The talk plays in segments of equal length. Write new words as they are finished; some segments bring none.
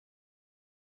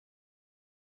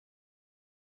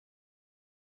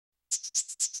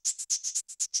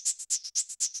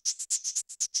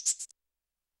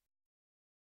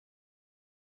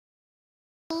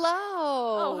Hello.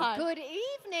 Oh, hi. Good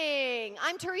evening.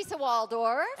 I'm Teresa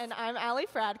Waldorf. And I'm Allie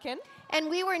Fradkin. And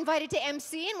we were invited to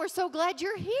MC, and we're so glad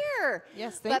you're here.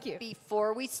 Yes, thank you. But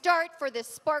before we start for this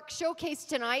Spark Showcase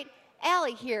tonight,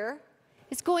 Allie here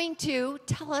is going to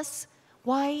tell us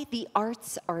why the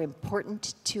arts are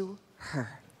important to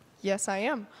her. Yes, I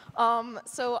am.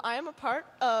 So I am a part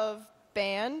of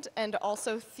band and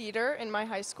also theater in my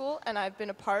high school, and I've been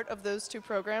a part of those two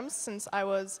programs since I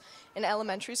was in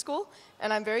elementary school.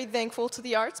 And I'm very thankful to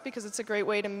the arts because it's a great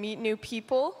way to meet new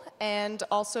people and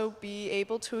also be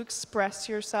able to express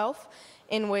yourself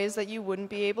in ways that you wouldn't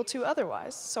be able to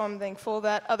otherwise. So I'm thankful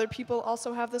that other people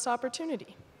also have this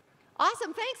opportunity.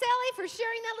 Awesome. Thanks, Allie, for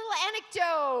sharing that little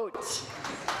anecdote.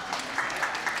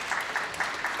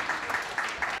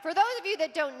 For those of you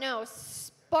that don't know,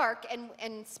 Spark,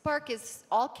 and Spark is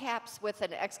all caps with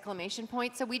an exclamation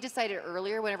point, so we decided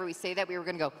earlier whenever we say that we were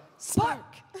going to go,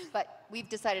 Spark! But we've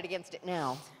decided against it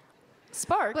now.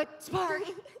 Spark? But Spark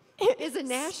is a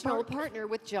national partner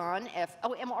with John F.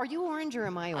 Oh, are you orange or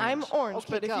am I orange? I'm orange, okay,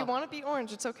 but go. if you want to be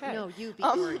orange, it's okay. No, you be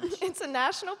orange. It's a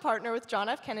national partner with John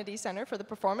F. Kennedy Center for the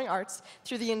Performing Arts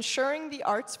through the Ensuring the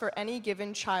Arts for Any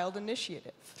Given Child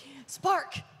initiative.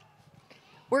 Spark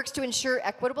works to ensure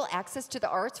equitable access to the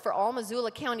arts for all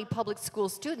Missoula County public school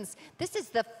students. This is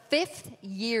the 5th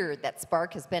year that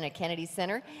Spark has been at Kennedy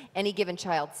Center, Any Given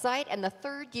Child site, and the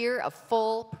 3rd year of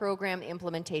full program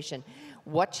implementation.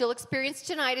 What you'll experience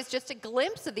tonight is just a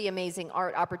glimpse of the amazing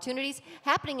art opportunities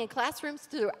happening in classrooms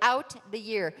throughout the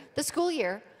year. The school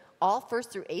year, all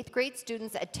 1st through 8th grade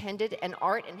students attended an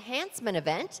art enhancement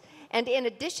event, and in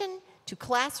addition to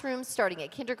classrooms starting at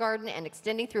kindergarten and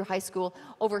extending through high school,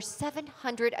 over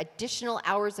 700 additional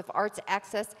hours of arts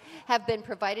access have been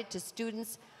provided to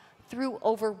students through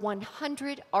over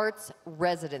 100 arts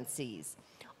residencies.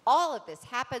 All of this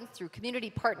happens through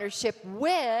community partnership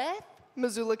with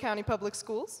Missoula County Public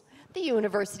Schools, the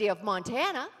University of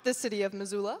Montana, the City of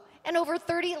Missoula, and over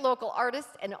 30 local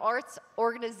artists and arts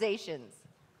organizations.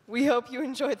 We hope you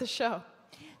enjoy the show.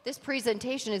 This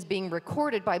presentation is being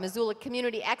recorded by Missoula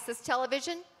Community Access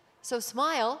Television, so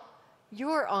smile,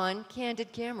 you're on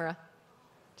candid camera.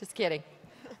 Just kidding.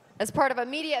 As part of a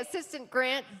media assistant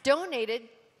grant donated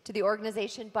to the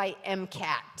organization by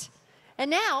MCAT.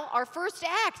 And now, our first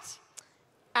act.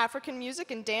 African music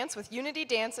and dance with Unity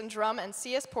Dance and Drum and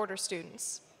C.S. Porter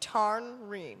students, Tarn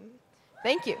Ream.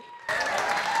 Thank you.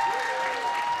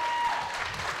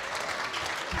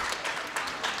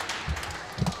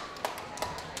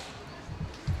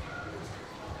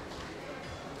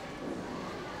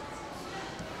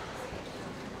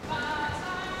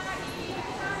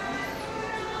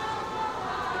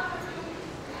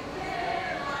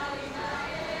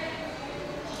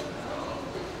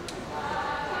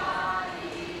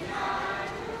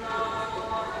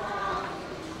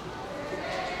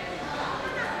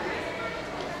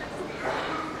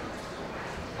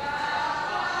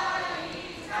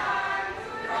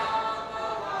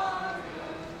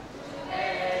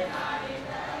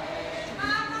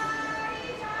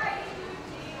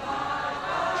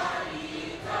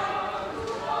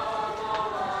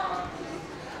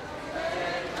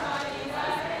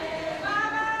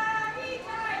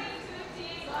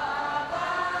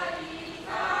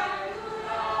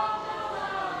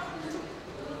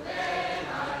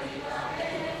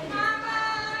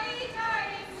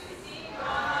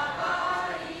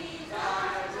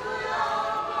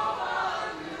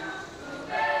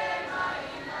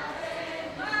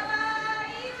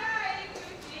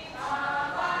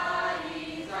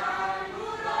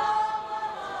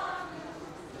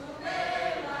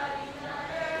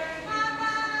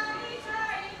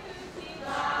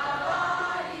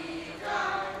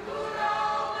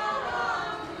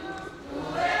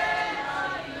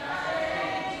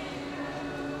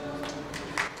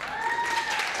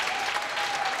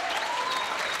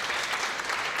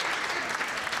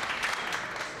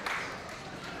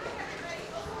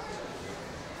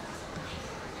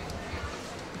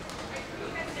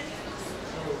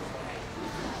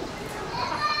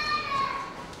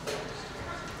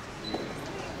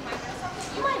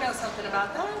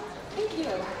 About that. Thank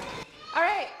you. All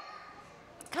right.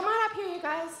 Come on up here, you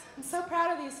guys. I'm so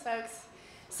proud of these folks.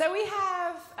 So we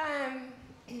have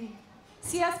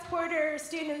C.S. Porter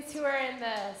students who are in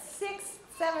the 6th,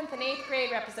 7th, and 8th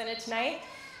grade represented tonight.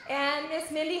 And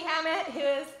Miss Mindy Hammett, who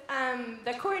is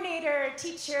the coordinator,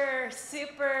 teacher,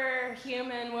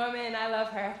 superhuman woman. I love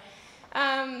her.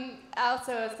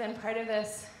 Also has been part of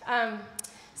this.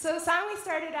 So the song we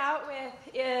started out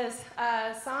with is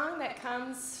a song that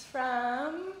comes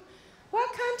from what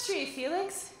country,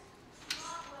 Felix?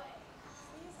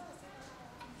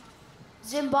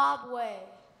 Zimbabwe.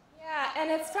 Yeah, and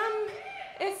it's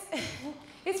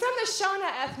it's from the Shona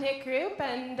ethnic group,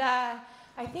 and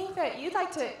I think that you'd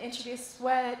like to introduce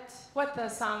what the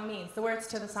song means, the words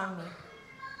to the song mean.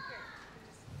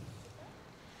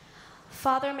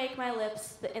 Father, make my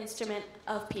lips the instrument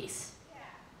of peace. Yeah,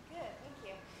 good, thank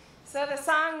you. So the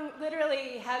song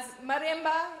literally has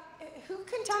marimba. Who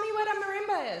can tell me what a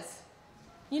marimba is?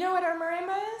 You know what a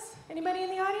marimba is? Anybody in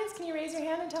the audience? Can you raise your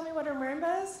hand and tell me what a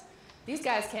marimba is? These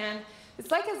guys can. It's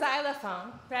like a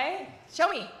xylophone, right? Show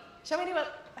me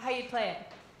how you play it.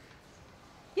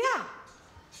 Yeah.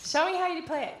 Show me how you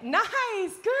play it.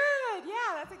 Nice, good.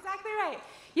 Yeah, that's exactly right.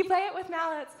 You play it with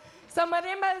mallets. So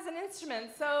marimba is an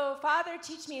instrument. So Father,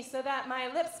 teach me so that my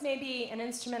lips may be an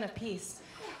instrument of peace.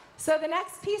 So the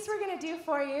next piece we're going to do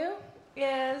for you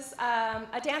is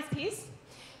a dance piece.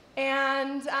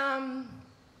 And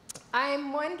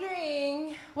I'm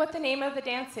wondering what the name of the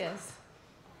dance is.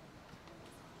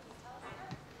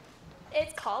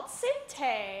 It's called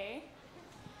Sinte.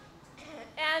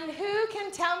 And who can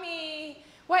tell me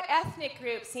what ethnic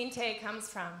group Sinte comes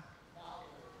from?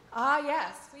 Ah,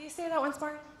 yes. Will you say that once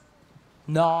more?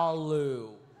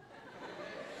 Nalu.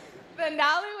 The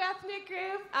Nalu ethnic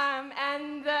group,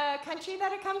 and the country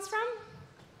that it comes from?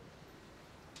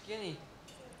 Guinea.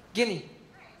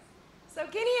 So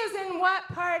Guinea is in what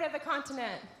part of the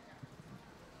continent?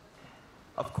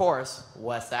 Of course,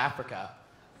 West Africa.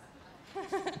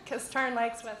 Because Tarn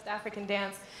likes West African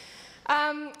dance.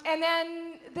 And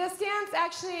then this dance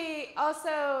actually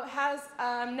also has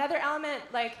another element,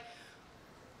 like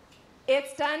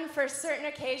it's done for certain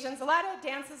occasions. A lot of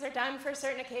dances are done for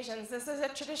certain occasions. This is a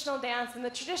traditional dance, and the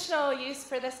traditional use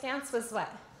for this dance was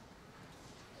what?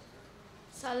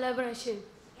 Celebration.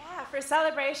 Yeah, for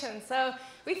celebration. So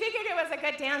we figured it was a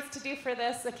good dance to do for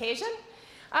this occasion.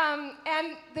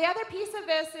 And the other piece of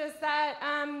this is that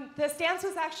this dance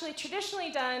was actually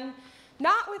traditionally done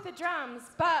not with the drums,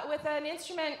 but with an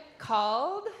instrument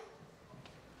called?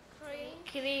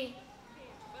 Crane.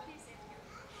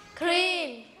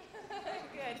 Crane.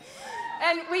 Good.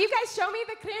 And will you guys show me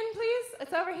the crane, please?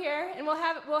 It's over here, and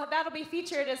that'll be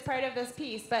featured as part of this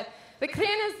piece. But the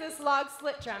crane is this log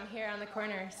slit drum here on the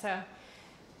corner. So,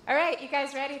 all right, you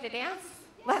guys ready to dance?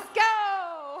 Let's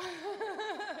go!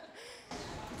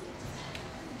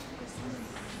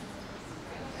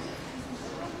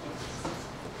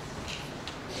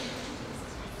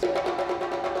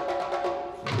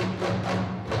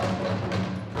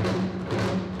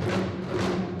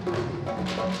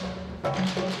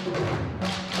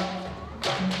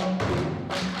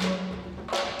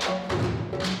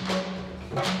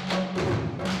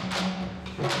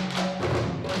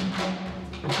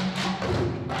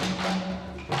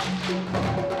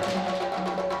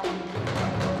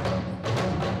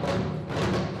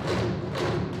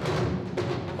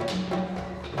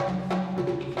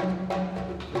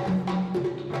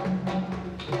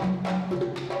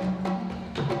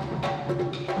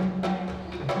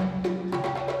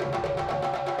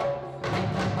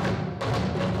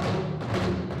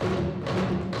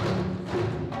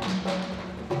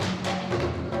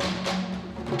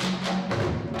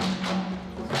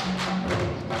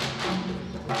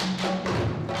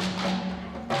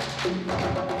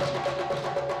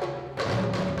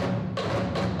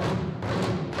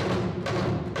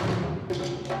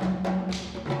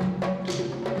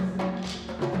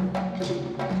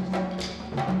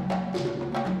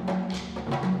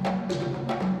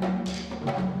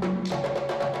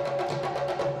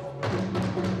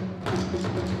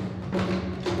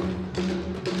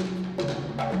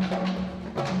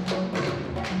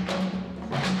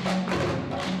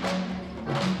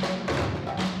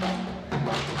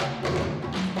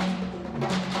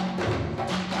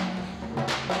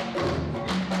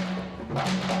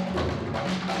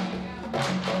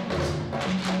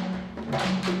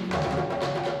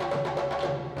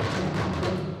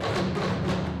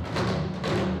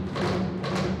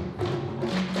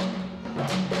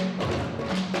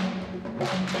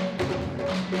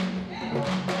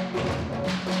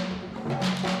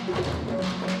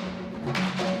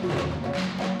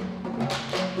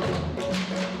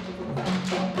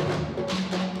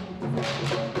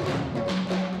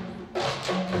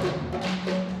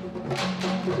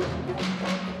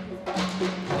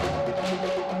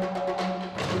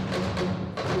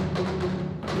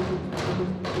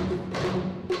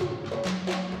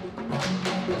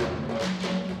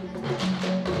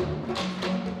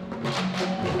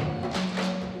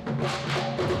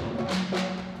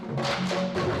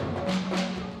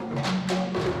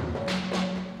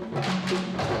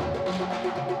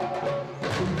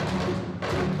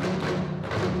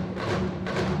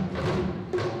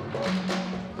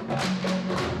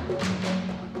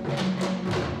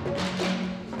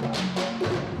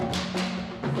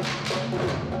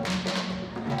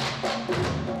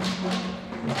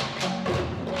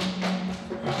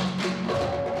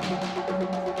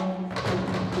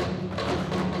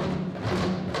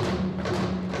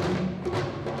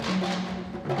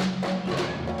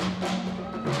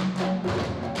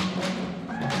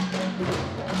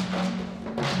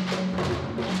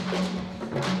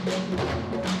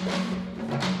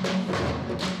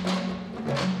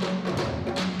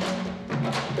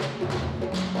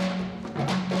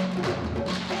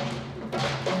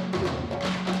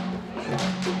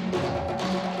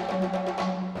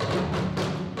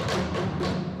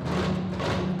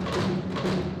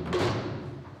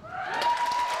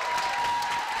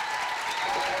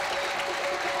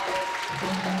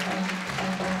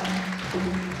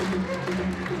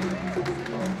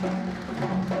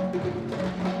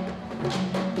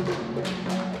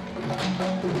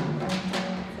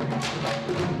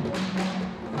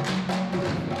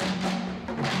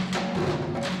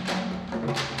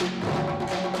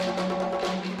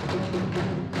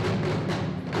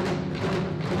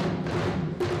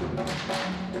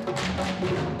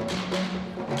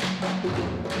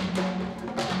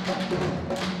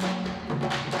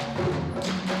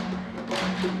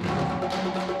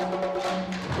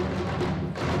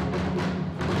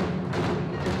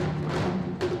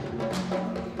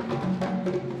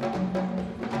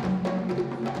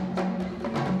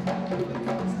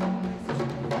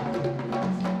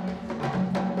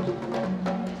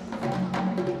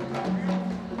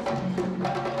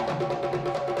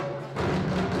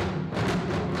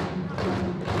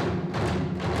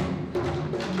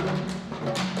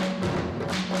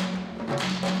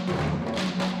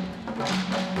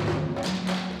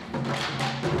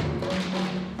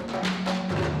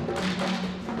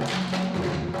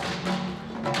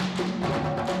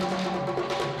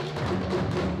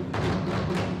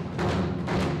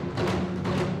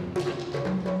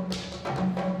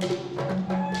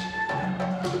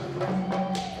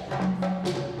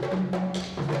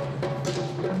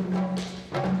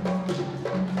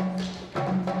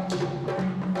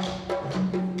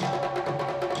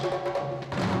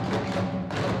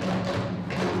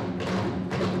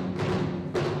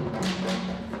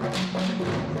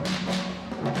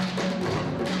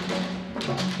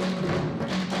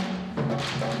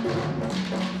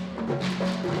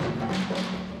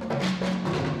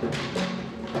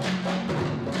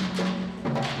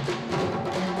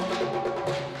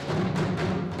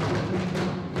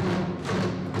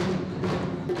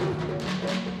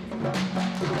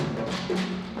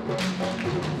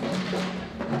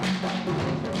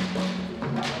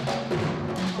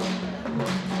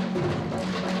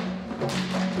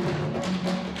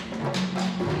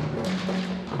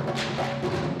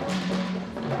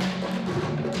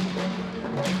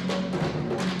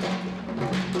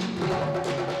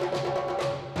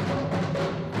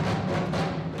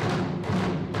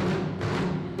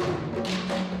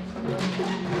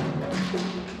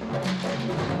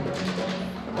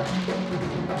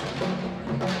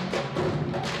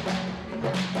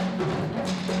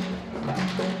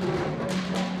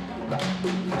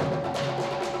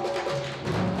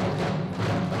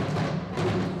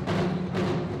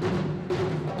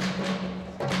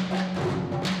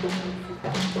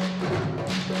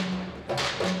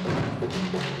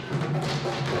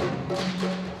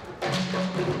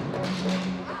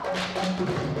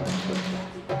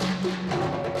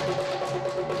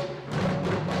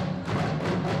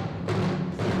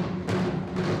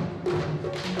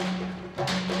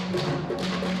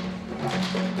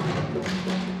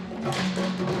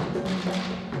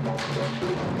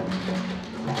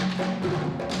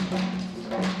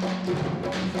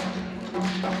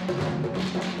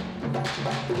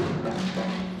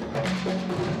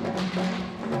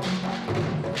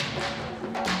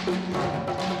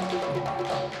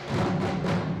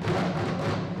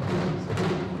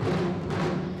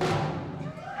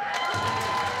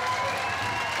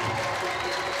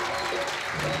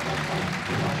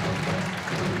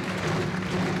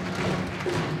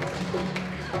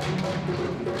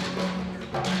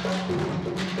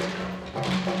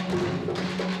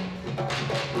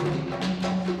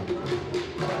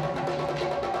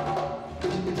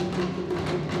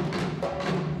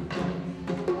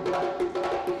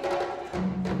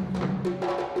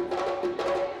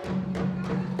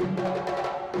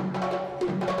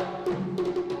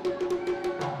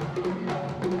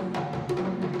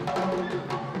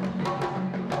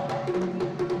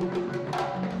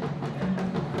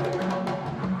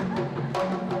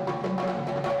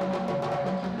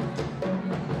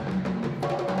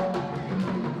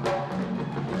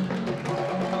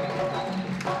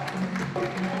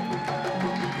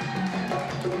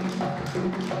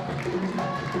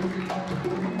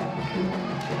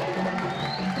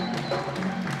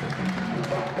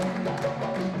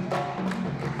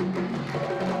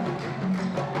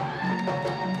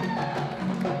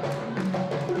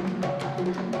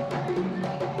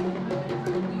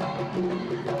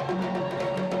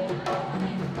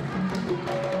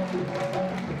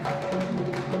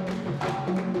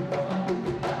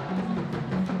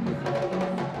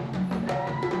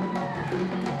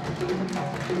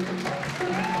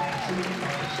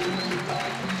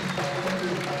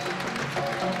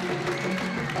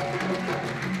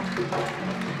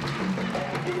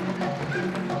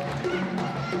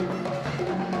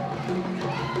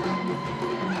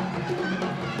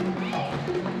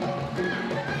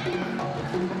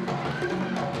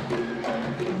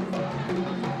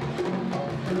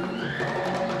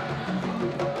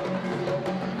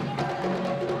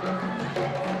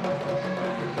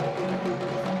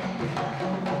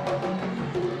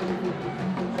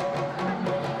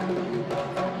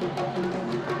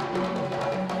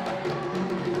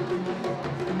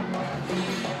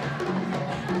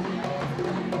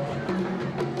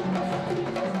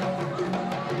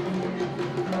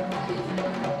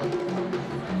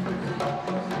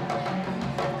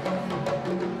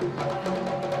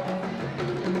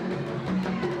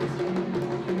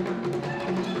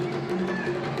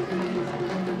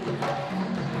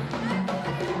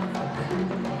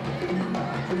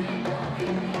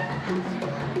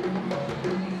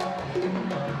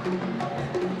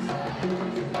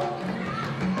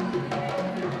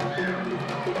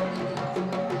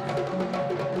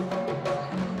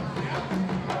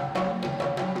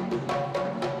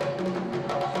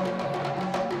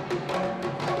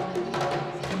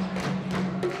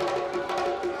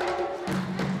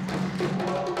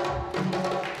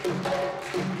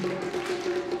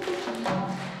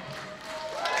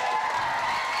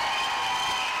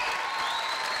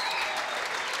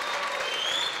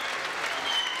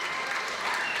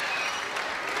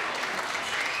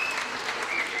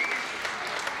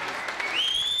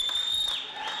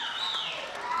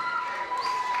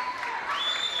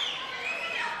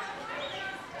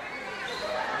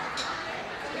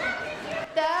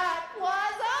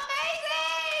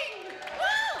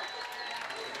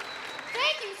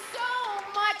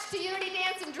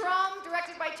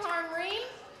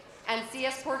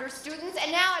 CS Porter students.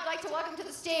 And now I'd like to welcome to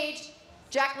the stage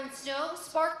Jacqueline Snow,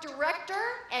 Spark Director,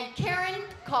 and Karen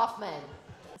Kaufman.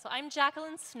 So I'm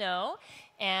Jacqueline Snow,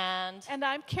 and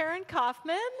I'm Karen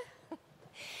Kaufman.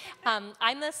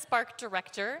 I'm the Spark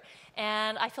Director,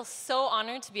 and I feel so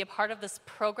honored to be a part of this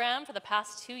program for the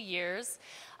past 2 years.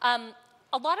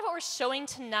 A lot of what we're showing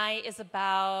tonight is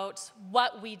about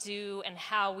what we do and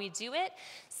how we do it.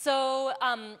 So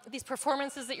these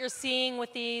performances that you're seeing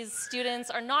with these students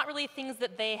are not really things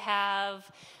that they have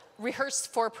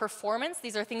rehearsed for performance.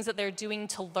 These are things that they're doing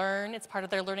to learn. It's part of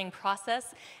their learning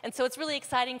process. And so it's really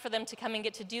exciting for them to come and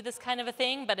get to do this kind of a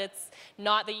thing, but it's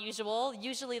not the usual.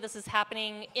 Usually this is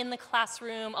happening in the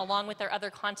classroom along with their other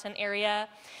content area.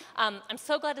 I'm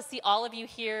so glad to see all of you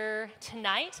here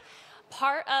tonight.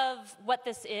 Part of what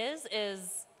this is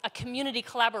a community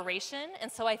collaboration, and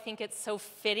so I think it's so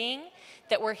fitting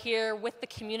that we're here with the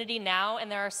community now, and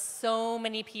there are so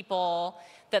many people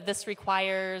that this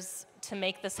requires to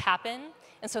make this happen.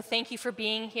 And so thank you for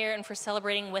being here and for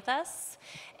celebrating with us.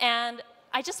 And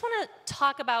I just want to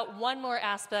talk about one more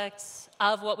aspect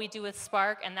of what we do with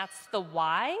Spark, and that's the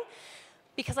why.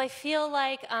 Because I feel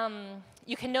like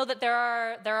you can know that there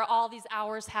are all these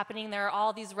hours happening, there are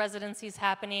all these residencies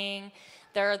happening,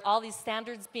 there are all these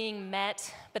standards being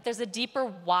met, but there's a deeper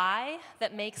why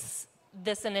that makes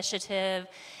this initiative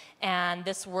and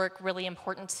this work really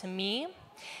important to me.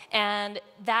 And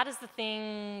that is the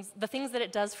things that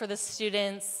it does for the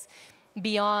students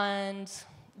beyond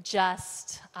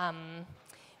just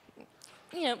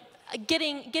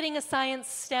getting a science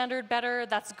standard better.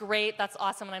 That's great, that's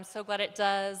awesome, and I'm so glad it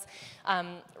does.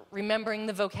 Remembering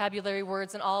the vocabulary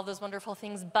words and all of those wonderful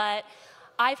things, but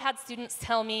I've had students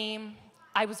tell me,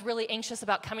 I was really anxious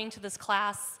about coming to this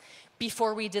class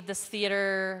before we did this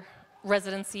theater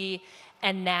residency,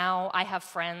 and now I have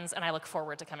friends and I look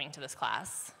forward to coming to this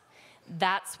class.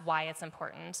 That's why it's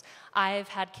important. I've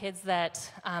had kids that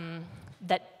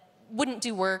wouldn't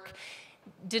do work,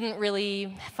 didn't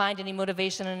really find any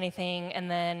motivation in anything, and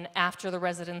then after the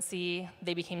residency,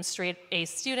 they became straight A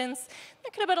students.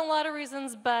 There could have been a lot of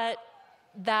reasons, but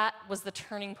that was the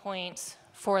turning point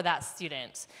for that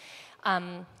student.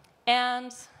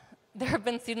 And there have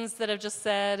been students that have just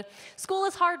said, school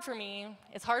is hard for me.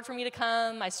 It's hard for me to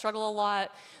come. I struggle a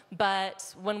lot.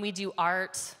 But when we do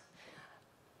art,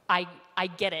 I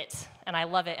get it, and I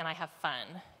love it, and I have fun.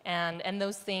 And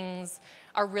those things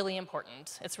are really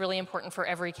important. It's really important for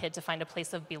every kid to find a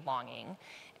place of belonging,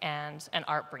 and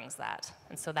art brings that.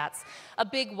 And so that's a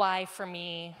big why for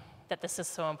me that this is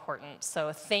so important.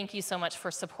 So thank you so much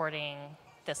for supporting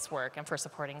this work and for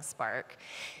supporting Spark.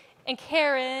 And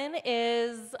Karen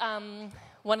is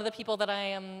one of the people that I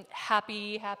am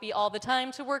happy all the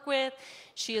time to work with.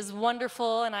 She is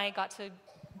wonderful, and I got to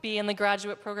be in the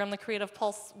graduate program, the Creative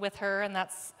Pulse, with her, and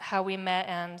that's how we met.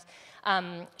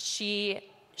 And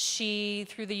she,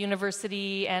 through the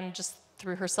university and just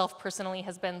through herself personally,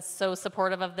 has been so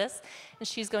supportive of this. And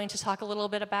she's going to talk a little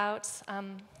bit about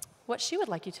what she would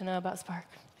like you to know about Spark.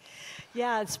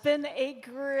 Yeah, it's been a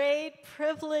great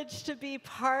privilege to be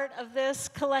part of this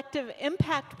collective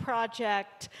impact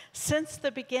project since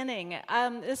the beginning.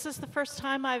 This is the first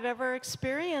time I've ever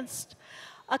experienced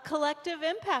a collective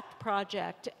impact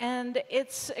project, and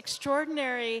it's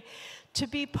extraordinary to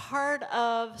be part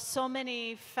of so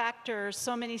many factors,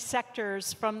 so many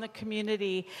sectors from the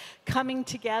community coming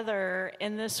together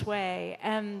in this way.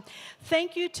 And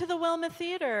thank you to the Wilma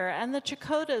Theater and the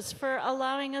Chakotas for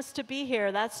allowing us to be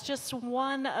here. That's just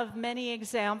one of many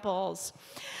examples.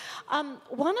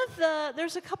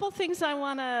 There's a couple things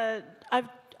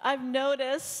I've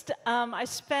noticed. I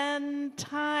spend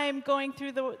time going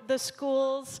through the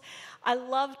schools. I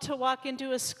love to walk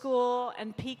into a school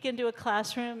and peek into a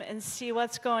classroom and see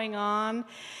what's going on.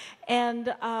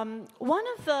 And one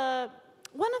of the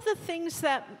things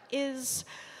that is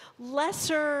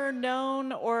lesser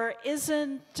known or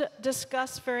isn't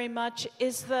discussed very much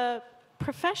is the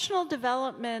professional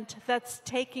development that's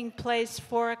taking place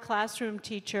for a classroom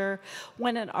teacher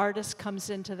when an artist comes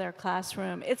into their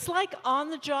classroom. It's like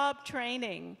on-the-job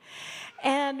training.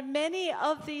 And many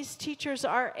of these teachers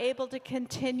are able to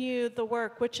continue the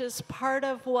work, which is part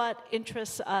of what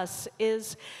interests us,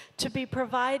 is to be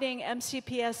providing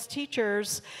MCPS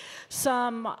teachers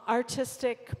some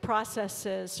artistic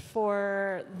processes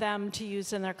for them to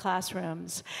use in their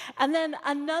classrooms. And then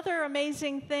another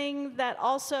amazing thing that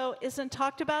also isn't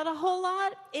talked about a whole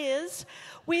lot is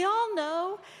we all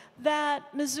know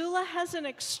that Missoula has an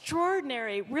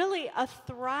extraordinary, really a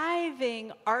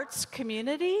thriving arts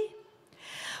community.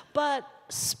 But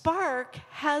Spark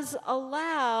has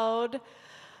allowed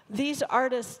these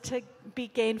artists to be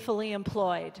gainfully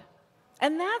employed.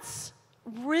 And that's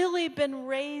really been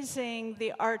raising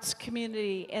the arts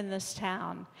community in this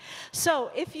town.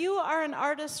 So if you are an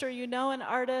artist or you know an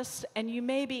artist and you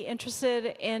may be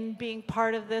interested in being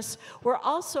part of this, we're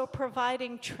also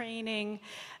providing training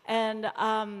and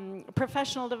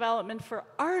professional development for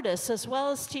artists as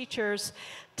well as teachers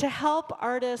to help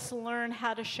artists learn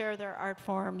how to share their art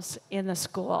forms in the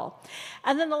school.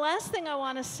 And then the last thing I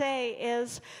want to say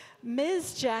is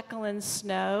Ms. Jacqueline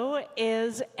Snow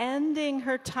is ending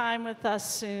her time with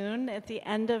us soon at the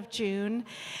end of June,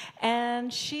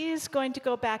 and she's going to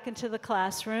go back into the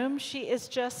classroom. She is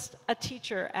just a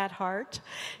teacher at heart.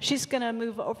 She's going to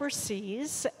move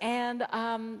overseas, and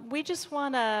we just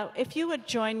want to, if you would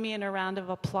join me in a round of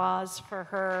applause for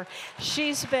her.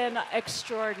 She's been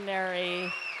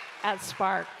extraordinary at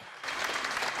Spark.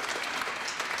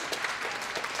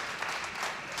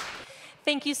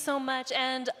 Thank you so much.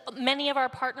 And many of our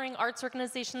partnering arts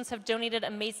organizations have donated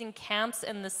amazing camps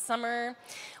in the summer.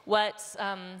 What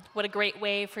a great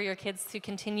way for your kids to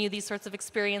continue these sorts of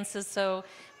experiences. So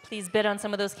please bid on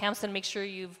some of those camps and make sure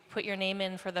you've put your name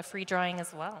in for the free drawing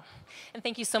as well. And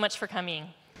thank you so much for coming.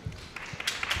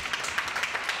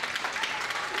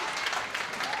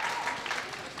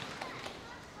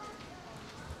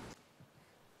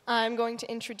 I'm going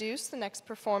to introduce the next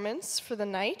performance for the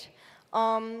night.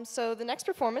 So the next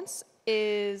performance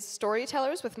is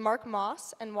Storytellers with Mark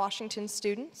Moss and Washington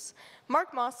students.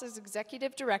 Mark Moss is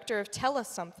Executive Director of Tell Us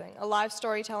Something, a live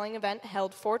storytelling event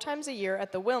held 4 times a year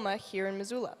at the Wilma here in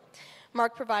Missoula.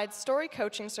 Mark provides story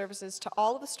coaching services to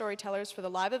all of the storytellers for the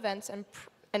live events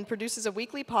and produces a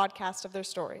weekly podcast of their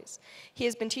stories. He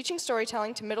has been teaching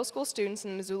storytelling to middle school students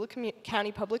in the Missoula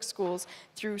County Public Schools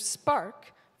through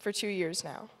Spark for 2 years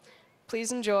now.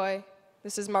 Please enjoy.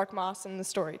 This is Mark Moss and the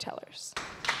Storytellers.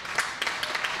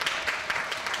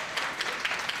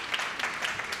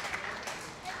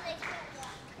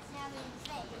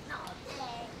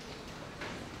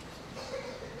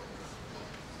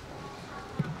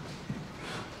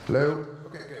 Hello?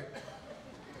 Okay, good.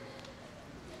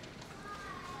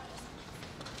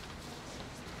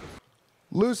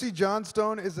 Lucy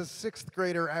Johnstone is a 6th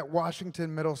grader at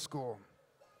Washington Middle School.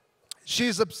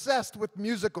 She's obsessed with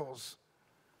musicals.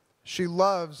 She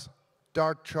loves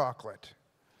dark chocolate.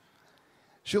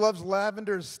 She loves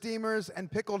lavender steamers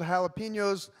and pickled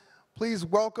jalapenos. Please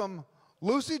welcome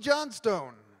Lucy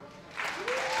Johnstone.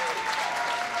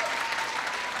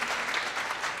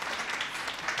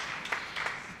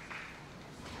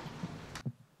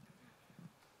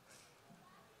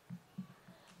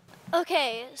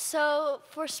 Okay, so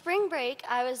for spring break,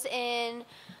 I was in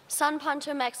San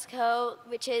Pancho, Mexico,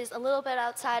 which is a little bit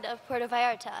outside of Puerto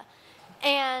Vallarta.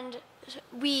 And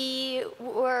we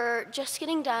were just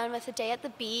getting done with a day at the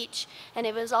beach, and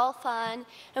it was all fun.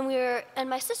 And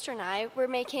my sister and I were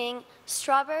making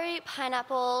strawberry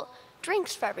pineapple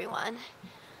drinks for everyone.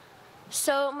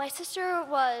 So my sister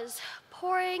was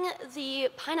pouring the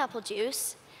pineapple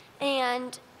juice,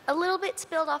 and a little bit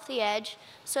spilled off the edge,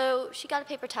 so she got a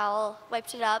paper towel,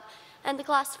 wiped it up, and the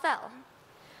glass fell.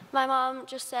 My mom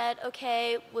just said,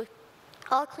 okay,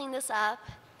 I'll clean this up,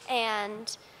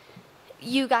 and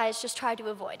you guys just try to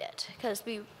avoid it, because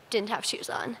we didn't have shoes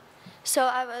on. So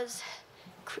I was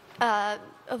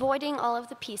avoiding all of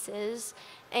the pieces,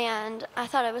 and I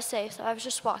thought I was safe, so I was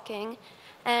just walking,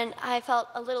 and I felt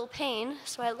a little pain,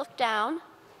 so I looked down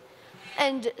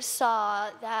and saw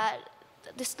that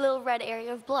this little red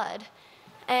area of blood.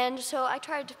 And so I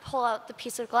tried to pull out the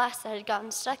piece of glass that had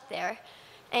gotten stuck there,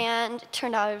 and it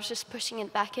turned out I was just pushing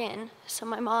it back in. So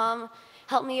my mom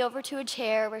helped me over to a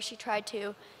chair where she tried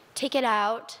to take it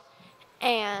out,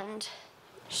 and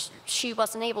she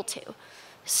wasn't able to.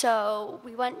 So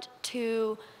we went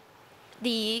to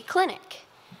the clinic,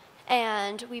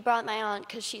 and we brought my aunt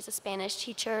because she's a Spanish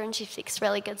teacher and she speaks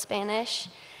really good Spanish.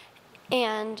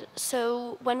 And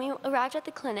so when we arrived at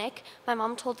the clinic, my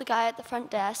mom told the guy at the front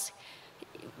desk,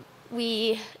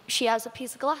 she has a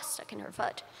piece of glass stuck in her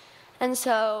foot. And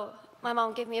so my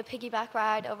mom gave me a piggyback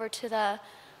ride over to the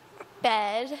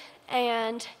bed,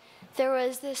 and there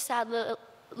was this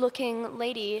sad-looking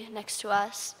lady next to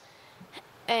us,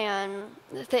 and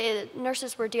the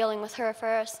nurses were dealing with her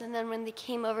first, and then when they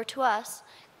came over to us,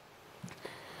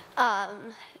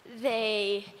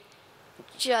 they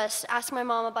just asked my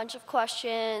mom a bunch of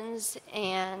questions,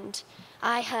 and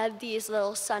I had these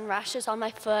little sun rashes on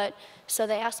my foot, so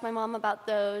they asked my mom about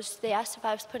those. They asked if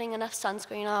I was putting enough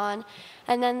sunscreen on,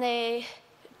 and then they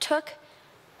took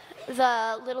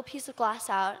the little piece of glass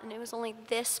out, and it was only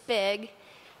this big,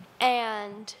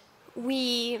 and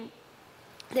they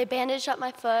bandaged up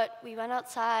my foot. We went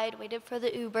outside, waited for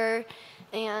the Uber,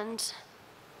 and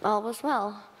all was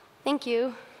well. Thank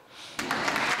you.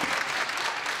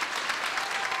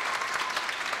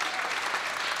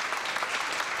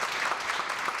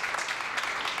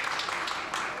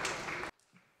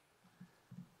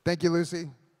 Thank you, Lucy.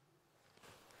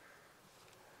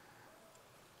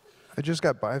 I just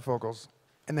got bifocals,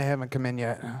 and they haven't come in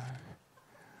yet.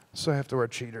 So I have to wear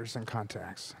cheaters and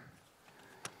contacts.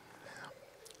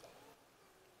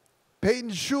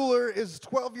 Peyton Schuler is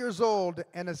 12 years old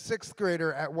and a 6th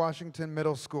grader at Washington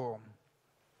Middle School.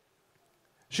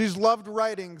 She's loved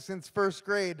writing since 1st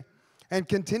grade and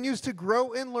continues to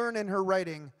grow and learn in her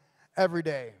writing every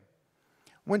day.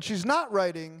 When she's not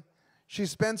writing, she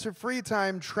spends her free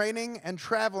time training and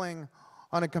traveling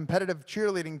on a competitive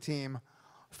cheerleading team,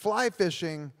 fly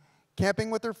fishing,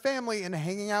 camping with her family, and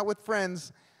hanging out with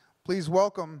friends. Please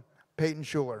welcome Peyton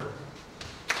Schuler.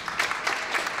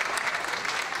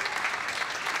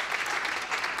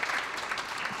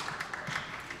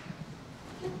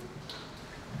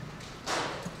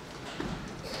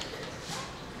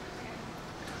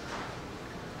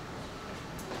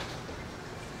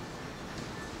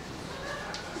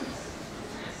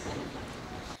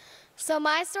 So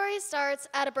my story starts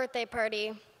at a birthday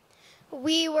party.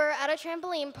 We were at a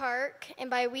trampoline park, and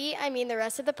by we, I mean the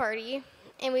rest of the party,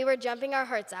 and we were jumping our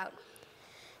hearts out.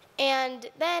 And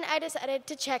then I decided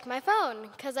to check my phone,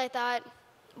 because I thought,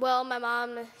 well, my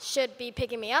mom should be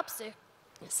picking me up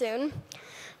soon.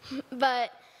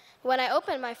 But when I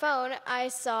opened my phone, I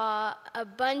saw a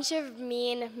bunch of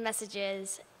mean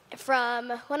messages from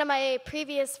one of my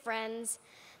previous friends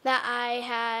that I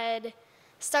had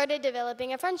started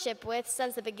developing a friendship with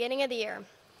since the beginning of the year.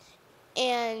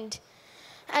 And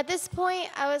at this point,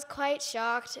 I was quite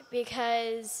shocked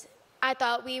because I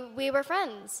thought we were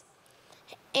friends.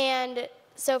 And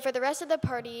so for the rest of the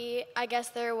party, I guess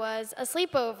there was a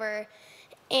sleepover,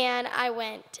 and I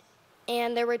went.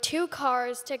 And there were 2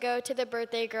 cars to go to the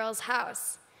birthday girl's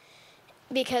house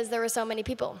because there were so many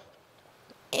people.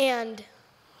 And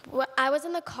I was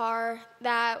in the car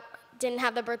that didn't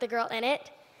have the birthday girl in it.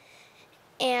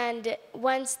 And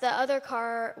once the other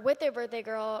car with their birthday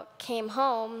girl came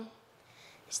home,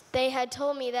 they had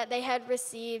told me that they had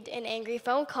received an angry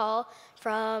phone call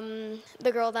from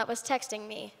the girl that was texting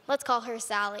me. Let's call her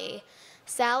Sally.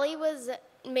 Sally was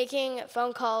making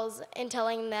phone calls and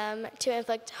telling them to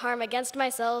inflict harm against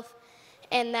myself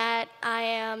and that I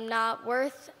am not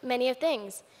worth many of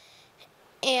things.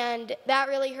 And that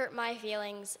really hurt my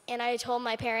feelings. And I told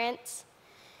my parents,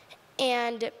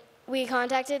 and we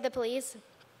contacted the police.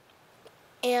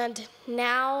 And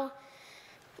now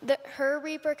her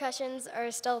repercussions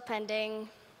are still pending.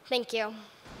 Thank you.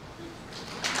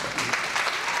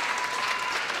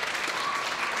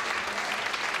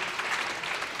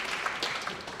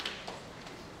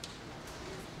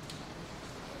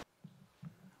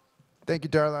 Thank you,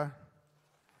 Darla. I'm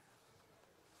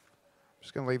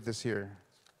just going to leave this here.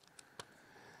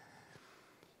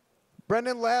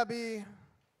 Brendan Labby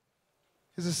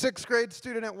is a 6th grade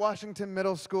student at Washington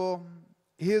Middle School.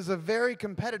 He is a very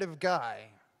competitive guy,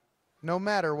 no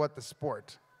matter what the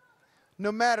sport,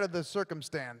 no matter the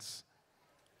circumstance,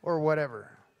 or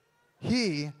whatever.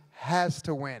 He has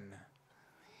to win.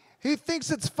 He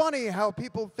thinks it's funny how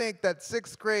people think that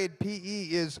 6th grade PE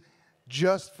is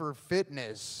just for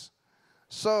fitness.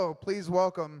 So please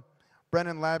welcome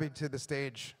Brendan Labby to the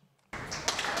stage.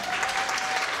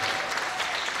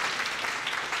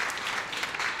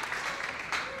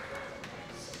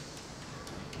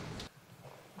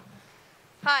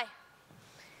 Hi.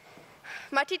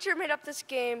 My teacher made up this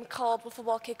game called Wiffle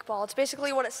Ball Kickball. It's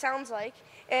basically what it sounds like,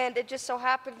 and it just so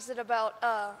happens that about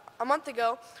a month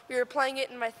ago, we were playing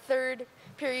it in my 3rd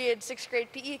period 6th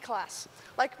grade PE class.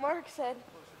 Like Mark said,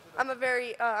 I'm a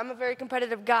very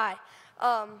competitive guy.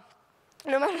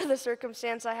 No matter the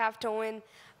circumstance, I have to win.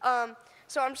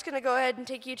 So I'm just going to go ahead and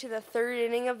take you to the 3rd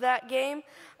inning of that game.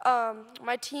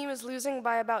 My team is losing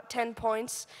by about 10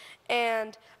 points,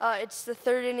 and it's the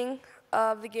 3rd inning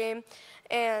of the game,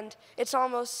 and it's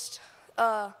almost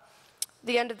the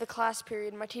end of the class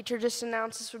period. My teacher just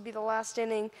announced this would be the last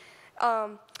inning.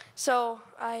 So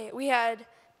we had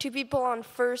 2 people on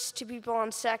first, 2 people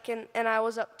on second, and I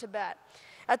was up to bat.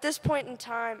 At this point in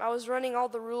time, I was running all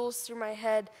the rules through my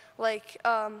head. Like,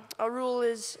 a rule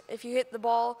is if you hit the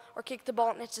ball or kick the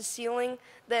ball and it's a ceiling,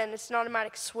 then it's an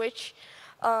automatic switch.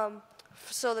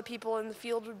 So the people in the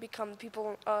field would become the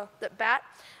people that bat.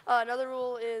 Another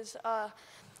rule is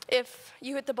if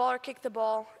you hit the ball or kick the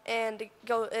ball and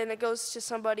it goes to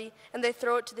somebody and they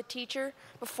throw it to the teacher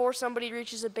before somebody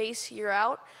reaches a base, you're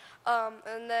out.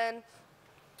 And then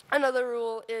another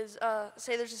rule is,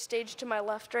 say there's a stage to my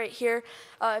left right here.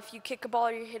 If you kick a ball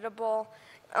or you hit a ball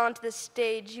onto the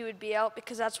stage, you would be out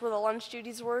because that's where the lunch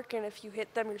duties work, and if you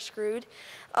hit them, you're screwed.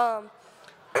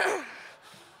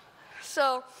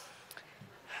 So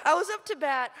I was up to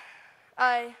bat.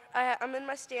 I'm in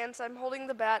my stance. I'm holding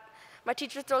the bat. My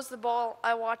teacher throws the ball.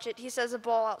 I watch it. He says a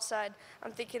ball outside.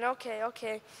 I'm thinking,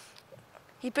 okay.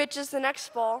 He pitches the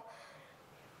next ball.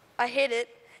 I hit it.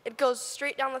 It goes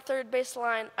straight down the third base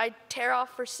line. I tear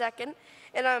off for second,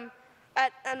 and I'm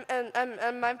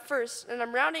first, and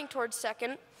I'm rounding towards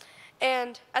second.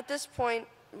 And at this point,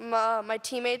 my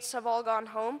teammates have all gone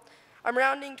home. I'm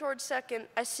rounding towards second.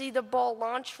 I see the ball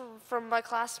launch from my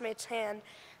classmate's hand.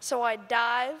 So I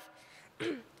dive.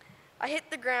 I hit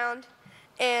the ground,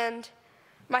 and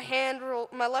my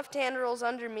left hand rolls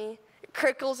under me. It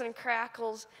crickles and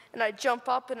crackles, and I jump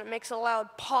up, and it makes a loud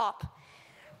pop.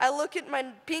 I look at my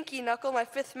pinky knuckle, my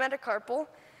 5th metacarpal,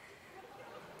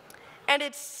 and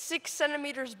it's 6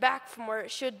 centimeters back from where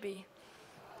it should be.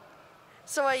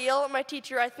 So I yell at my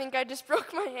teacher, I think I just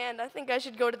broke my hand. I think I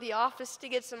should go to the office to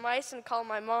get some ice and call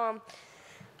my mom.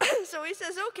 So he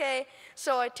says, okay.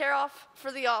 So I tear off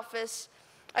for the office.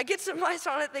 I get some ice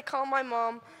on it. They call my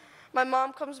mom. My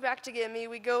mom comes back to get me.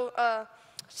 We go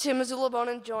to Missoula Bone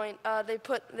and Joint. They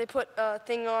put a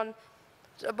thing on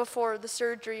before the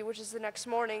surgery, which is the next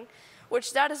morning,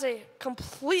 which that is a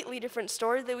completely different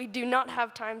story that we do not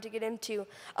have time to get into.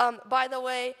 By the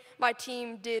way, my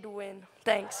team did win.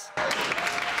 Thanks.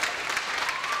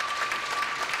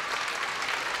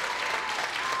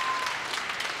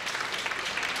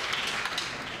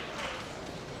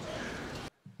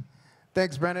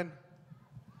 Thanks, Brendan.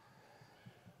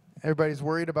 Everybody's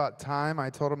worried about time. I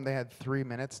told them they had 3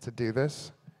 minutes to do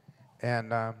this,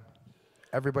 and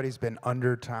everybody's been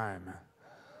under time.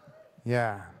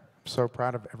 Yeah, I'm so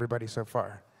proud of everybody so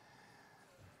far.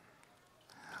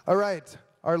 All right,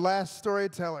 our last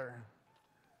storyteller.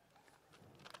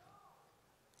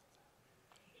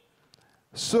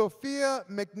 Sophia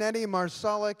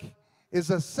McNetty-Marsalik is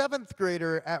a 7th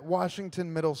grader at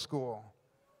Washington Middle School.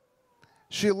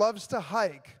 She loves to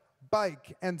hike,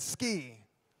 bike, and ski.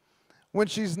 When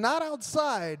she's not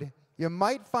outside, you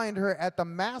might find her at the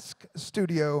Mask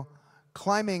Studio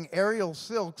climbing aerial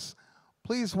silks.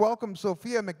 Please welcome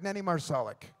Sophia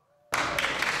McNetty-Marsalik.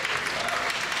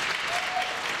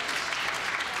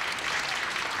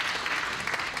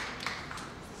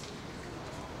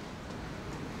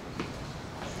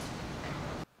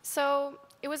 So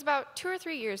it was about 2 or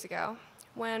 3 years ago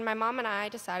when my mom and I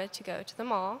decided to go to the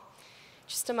mall.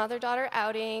 Just a mother-daughter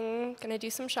outing, gonna do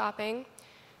some shopping.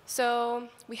 So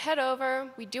we head over,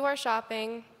 we do our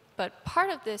shopping, but part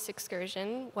of this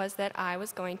excursion was that I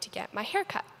was going to get my hair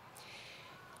cut.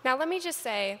 Now let me just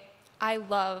say, I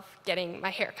love getting my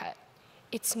hair cut.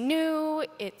 It's new,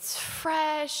 it's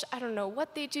fresh, I don't know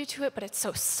what they do to it, but it's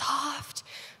so soft.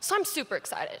 So I'm super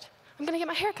excited. I'm gonna get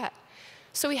my hair cut.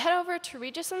 So we head over to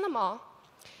Regis in the mall,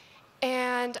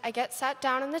 and I get sat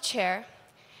down in the chair,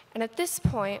 and at this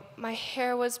point, my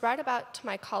hair was right about to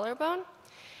my collarbone,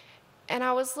 and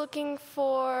I was looking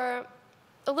for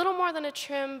a little more than a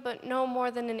trim, but no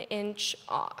more than an inch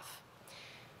off.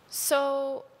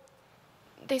 So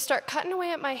they start cutting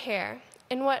away at my hair,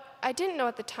 and what I didn't know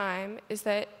at the time is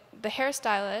that the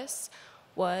hairstylist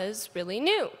was really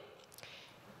new.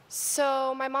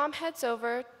 So my mom heads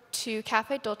over to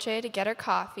Cafe Dolce to get her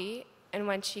coffee, and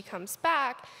when she comes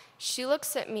back, she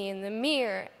looks at me in the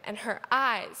mirror, and her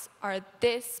eyes are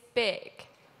this big.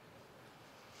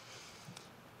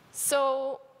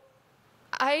 So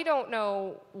I don't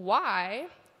know why,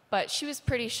 but she was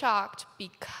pretty shocked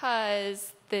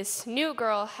because this new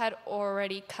girl had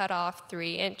already cut off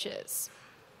 3 inches.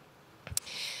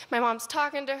 My mom's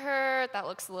talking to her, that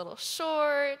looks a little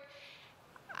short.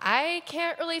 I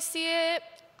can't really see it.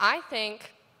 I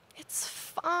think it's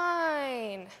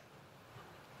fine.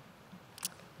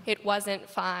 It wasn't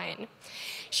fine.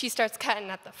 She starts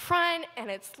cutting at the front, and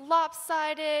it's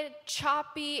lopsided,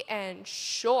 choppy, and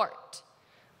short.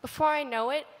 Before I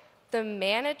know it, the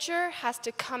manager has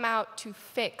to come out to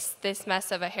fix this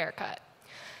mess of a haircut.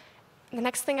 The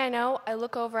next thing I know, I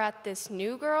look over at this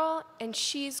new girl, and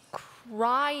she's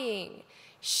crying.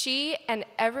 She and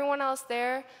everyone else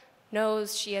there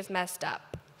knows she has messed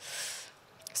up.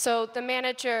 So the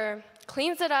manager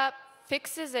cleans it up,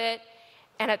 fixes it,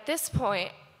 and at this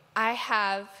point, I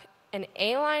have an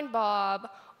A-line bob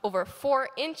over 4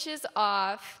 inches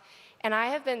off, and I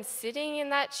have been sitting in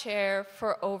that chair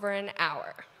for over an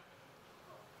hour.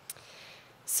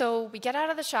 So we get out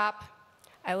of the shop,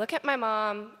 I look at my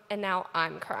mom, and now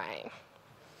I'm crying.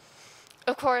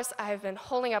 Of course, I've been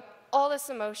holding up all this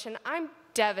emotion. I'm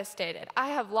devastated. I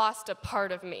have lost a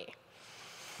part of me.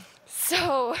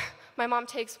 So my mom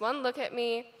takes one look at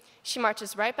me, she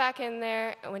marches right back in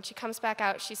there, and when she comes back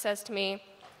out, she says to me,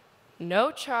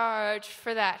 "No charge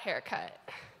for that haircut."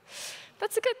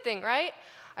 That's a good thing, right?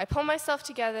 I pull myself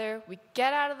together, we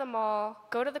get out of the mall,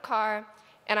 go to the car,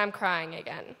 and I'm crying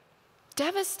again.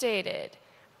 Devastated.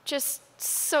 Just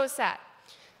so sad.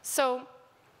 So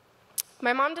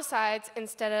my mom decides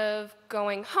instead of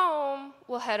going home,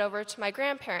 we'll head over to my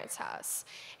grandparents' house.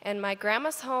 And my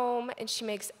grandma's home, and she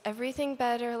makes everything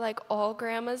better like all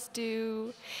grandmas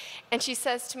do. And she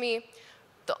says to me,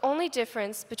 "The only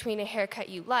difference between a haircut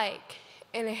you like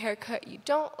and a haircut you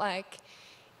don't like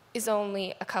is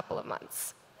only a couple of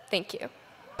months." Thank you.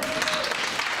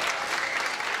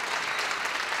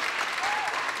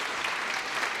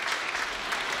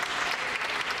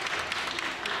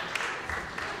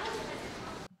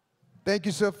 Thank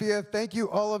you, Sophia. Thank you,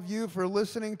 all of you, for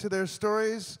listening to their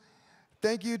stories.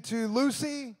 Thank you to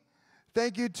Lucy.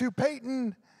 Thank you to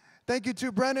Peyton. Thank you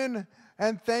to Brennan.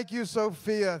 And thank you,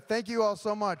 Sophia. Thank you all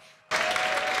so much.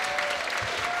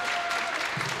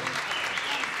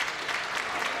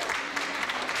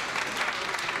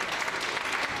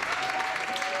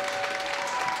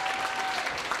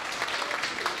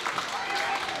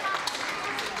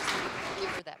 Give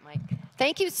her that mic.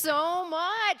 Thank you so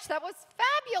much. That was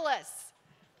fabulous.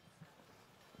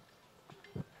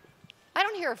 I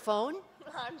don't hear a phone.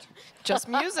 Just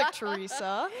music,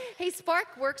 Teresa. Hey,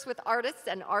 Spark works with artists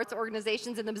and arts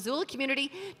organizations in the Missoula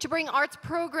community to bring arts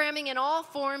programming in all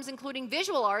forms, including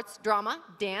visual arts, drama,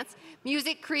 dance,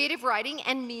 music, creative writing,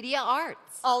 and media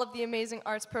arts. All of the amazing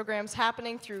arts programs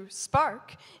happening through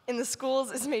Spark in the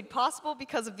schools is made possible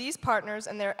because of these partners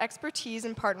and their expertise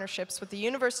and partnerships with the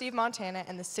University of Montana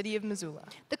and the City of Missoula.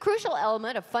 The crucial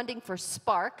element of funding for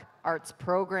Spark arts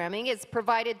programming is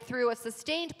provided through a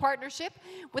sustained partnership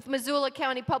with Missoula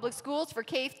County Public Schools for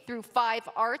K-5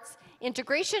 arts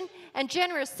integration and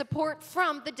generous support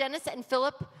from the Dennis and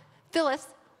Phyllis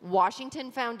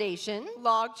Washington Foundation,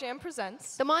 Logjam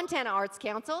Presents, the Montana Arts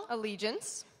Council,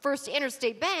 Allegiance, First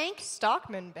Interstate Bank,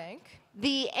 Stockman Bank,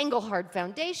 the Engelhard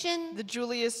Foundation, the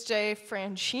Julius J.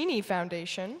 Franchini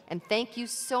Foundation. And thank you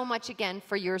so much again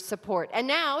for your support. And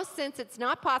now, since it's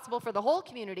not possible for the whole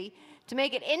community to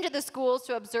make it into the schools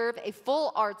to observe a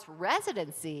full arts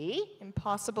residency.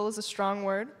 Impossible is a strong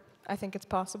word. I think it's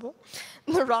possible.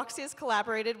 The Roxy has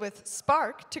collaborated with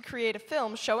Spark to create a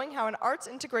film showing how an arts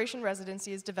integration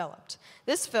residency is developed.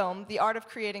 This film, The Art of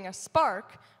Creating a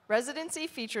Spark Residency,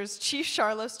 features Chief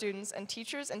Charlo students and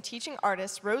teachers and teaching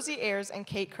artists Rosie Ayers and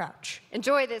Kate Crouch.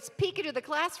 Enjoy this peek into the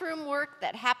classroom work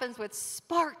that happens with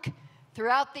Spark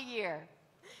throughout the year.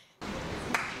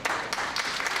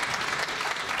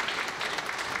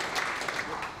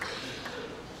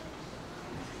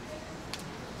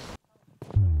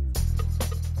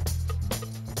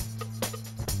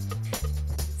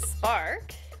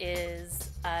 Spark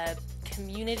is a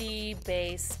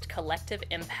community-based collective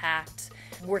impact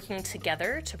working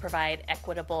together to provide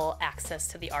equitable access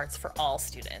to the arts for all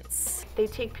students. They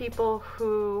take people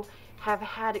who have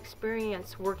had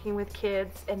experience working with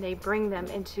kids and they bring them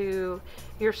into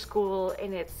your school,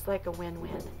 and it's like a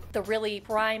win-win. The really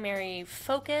primary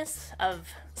focus of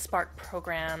Spark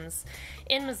programs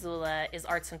in Missoula is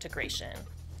arts integration.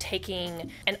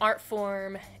 Taking an art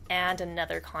form and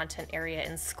another content area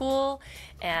in school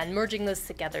and merging those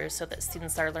together so that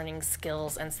students are learning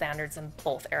skills and standards in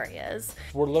both areas.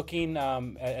 We're looking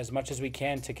as much as we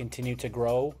can to continue to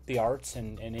grow the arts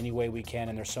in any way we can,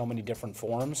 and there's so many different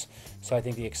forms. So I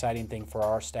think the exciting thing for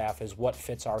our staff is what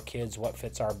fits our kids, what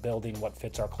fits our building, what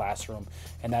fits our classroom,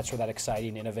 and that's where that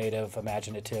exciting, innovative,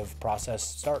 imaginative process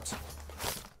starts.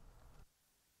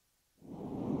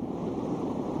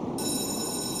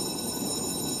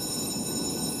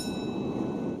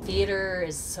 Theater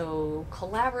is so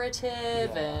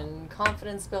collaborative and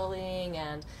confidence building,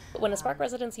 and when a Spark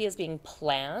residency is being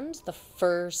planned, the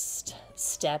first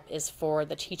step is for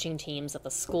the teaching teams at the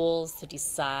schools to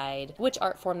decide which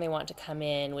art form they want to come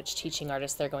in, which teaching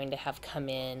artists they're going to have come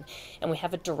in, and we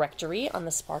have a directory on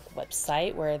the Spark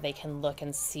website where they can look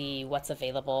and see what's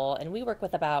available, and we work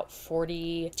with about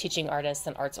 40 teaching artists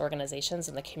and arts organizations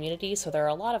in the community, so there are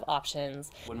a lot of options.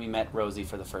 When we met Rosie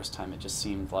for the first time, it just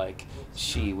seemed like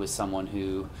she was someone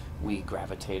who we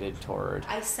gravitated toward.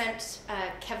 I sent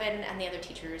Kevin and the other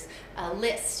teachers a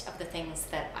list of the things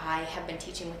that I have been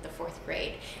teaching with the 4th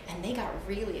grade, and they got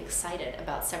really excited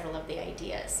about several of the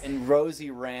ideas. And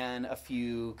Rosie ran a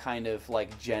few kind of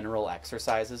like general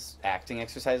exercises, acting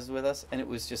exercises with us, and it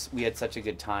was just, we had such a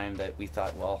good time that we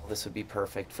thought, well, this would be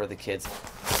perfect for the kids.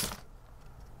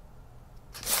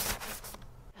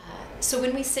 So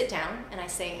when we sit down and I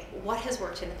say, what has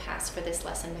worked in the past for this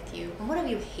lesson with you? And what have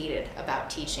you hated about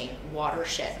teaching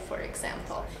watershed, for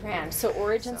example? Grand. So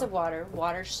origins of water,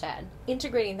 watershed.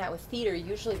 Integrating that with theater,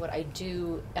 usually what I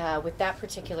do with that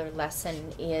particular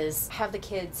lesson is have the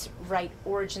kids write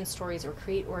origin stories or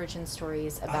create origin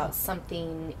stories about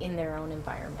something in their own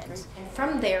environment. And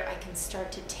from there, I can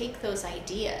start to take those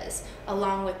ideas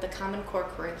along with the Common Core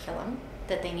curriculum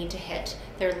that they need to hit,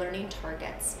 their learning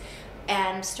targets,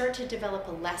 and start to develop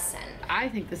a lesson. I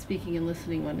think the speaking and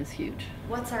listening one is huge.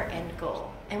 What's our end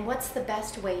goal? And what's the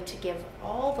best way to give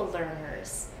all the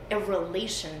learners a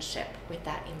relationship with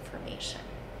that information?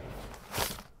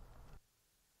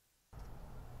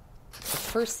 The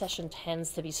first session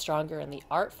tends to be stronger in the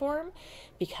art form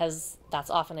because that's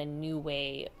often a new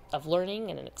way of learning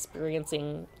and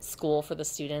experiencing school for the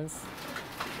students.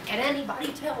 Can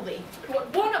anybody tell me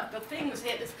what one of the things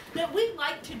is that we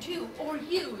like to do or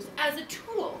use as a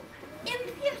tool in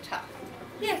theater?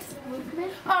 Yes,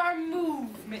 movement. Our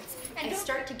movements. And I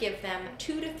start to give them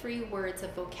 2 to 3 words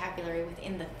of vocabulary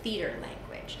within the theater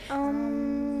language.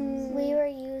 We were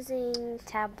using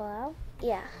tableau.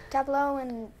 Yeah, tableau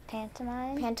and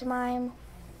pantomime. Pantomime,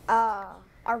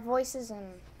 our voices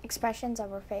and expressions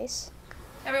of our face.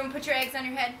 Everyone put your eggs on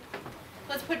your head.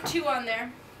 Let's put 2 on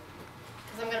there,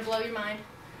 because I'm going to blow your mind.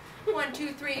 1, 2,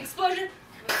 3, explosion.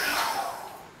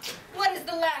 What is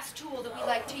the last tool that we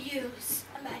like to use?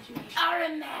 Imagination. Our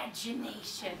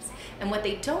imaginations. And what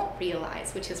they don't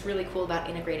realize, which is really cool about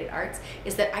integrated arts,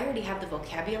 is that I already have the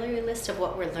vocabulary list of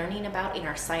what we're learning about in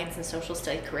our science and social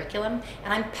study curriculum,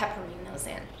 and I'm peppering those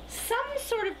in. Some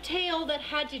sort of tale that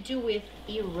had to do with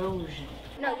erosion.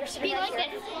 No, you're sitting right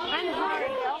here. I'm hard.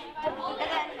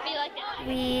 Be like that.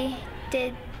 We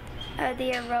did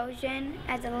the erosion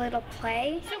as a little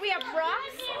play. So we have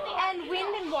rocks and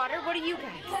wind and water. What are you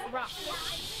guys? Rocks.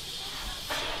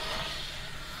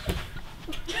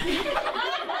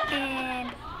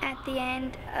 And at the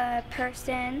end, a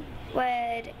person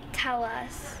would tell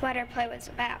us what our play was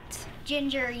about.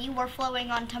 Ginger, you were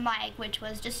flowing onto Mike, which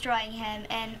was destroying him,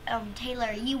 and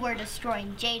Taylor, you were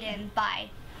destroying Jaden by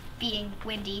being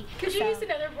windy. Could you use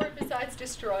another word besides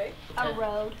destroy?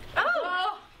 Erode.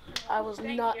 Oh! I was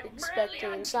not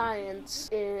expecting science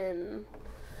in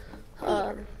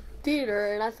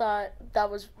theater, and I thought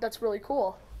that's really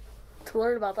cool to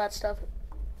learn about that stuff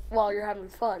while you're having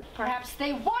fun. Perhaps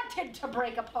they wanted to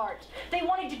break apart. They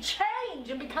wanted to change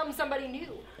and become somebody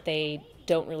new. They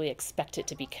don't really expect it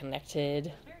to be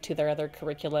connected to their other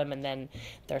curriculum, and then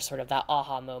there's sort of that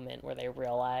aha moment where they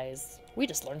realize, we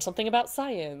just learned something about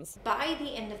science. By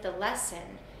the end of the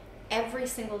lesson, every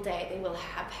single day they will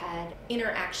have had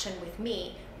interaction with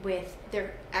me with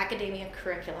their academia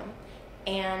curriculum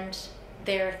and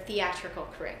their theatrical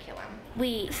curriculum.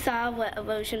 We saw what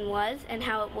erosion was and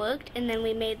how it worked, and then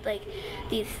we made like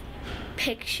these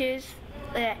pictures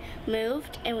that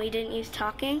moved, and we didn't use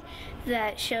talking,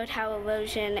 that showed how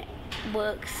erosion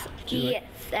works. Yes,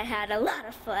 I had a lot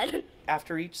of fun.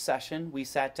 After each session, we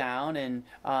sat down and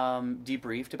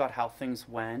debriefed about how things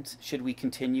went. Should we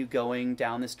continue going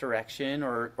down this direction,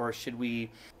 or should we,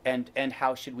 and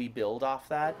how should we build off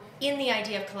that? In the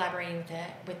idea of collaborating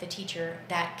with the teacher,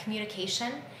 that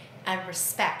communication and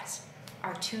respect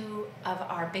are 2 of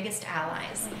our biggest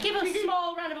allies. Give a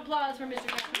small round of applause for Mr.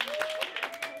 Cashman.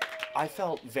 I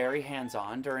felt very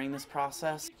hands-on during this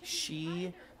process.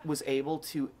 She was able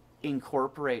to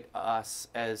incorporate us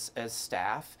as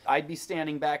staff. I'd be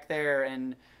standing back there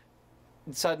and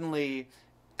suddenly,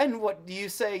 and what do you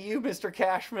say, you, Mr.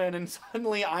 Cashman? And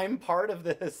suddenly I'm part of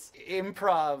this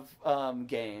improv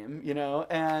game, you know?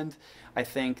 And I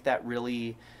think that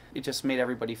really, it just made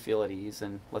everybody feel at ease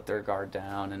and let their guard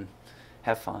down and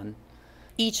have fun.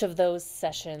 Each of those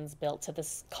sessions built to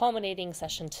this culminating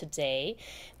session today,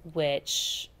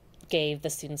 which gave the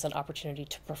students an opportunity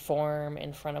to perform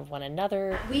in front of one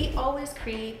another. We always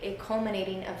create a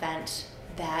culminating event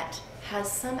that has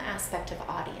some aspect of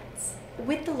audience.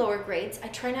 With the lower grades, I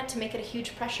try not to make it a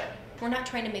huge pressure. We're not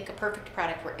trying to make a perfect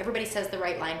product where everybody says the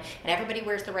right line and everybody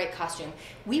wears the right costume.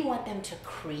 We want them to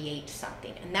create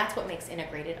something, and that's what makes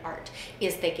integrated art,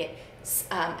 is they get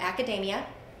academia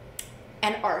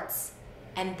and arts,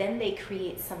 and then they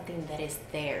create something that is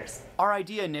theirs. Our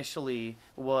idea initially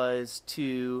was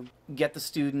to get the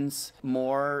students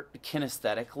more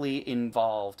kinesthetically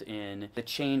involved in the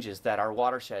changes that our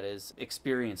watershed has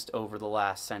experienced over the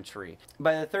last century.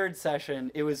 By the 3rd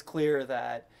session, it was clear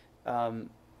that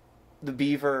the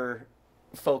beaver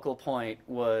focal point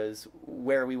was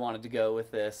where we wanted to go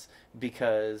with this,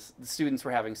 because the students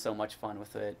were having so much fun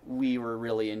with it. We were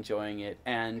really enjoying it,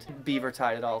 and beaver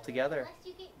tied it all together.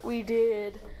 We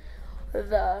did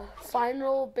the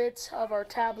final bits of our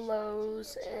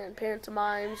tableaus and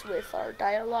pantomimes with our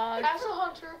dialogue. As a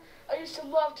hunter, I used to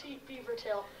love to eat beaver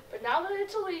tail, but now that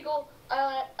it's illegal,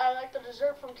 I like the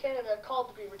dessert from Canada called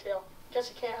the beaver tail.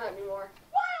 Guess you can't hunt anymore.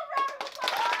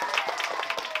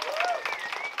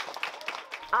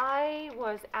 I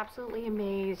was absolutely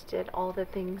amazed at all the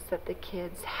things that the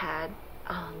kids had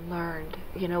learned,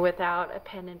 you know, without a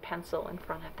pen and pencil in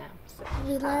front of them. So,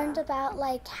 we learned about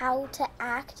like how to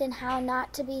act and how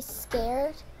not to be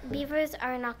scared. Beavers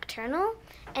are nocturnal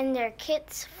and their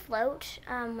kits float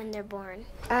when they're born.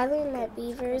 I learned that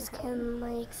beavers can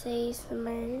like stay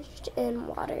submerged in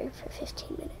water for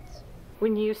 15 minutes.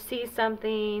 when you see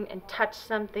something and touch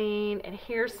something and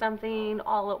hear something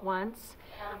all at once,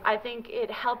 I think it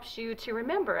helps you to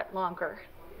remember it longer.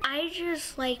 I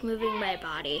just like moving my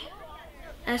body.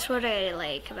 That's what I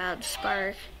like about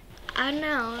Spark. I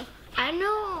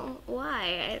know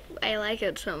why I like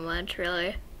it so much,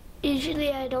 really.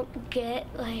 Usually I don't get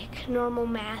like normal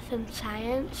math and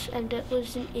science, and it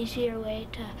was an easier way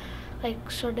to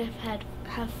like sort of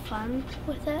have fun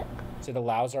with it. It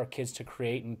allows our kids to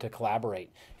create and to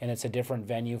collaborate, and it's a different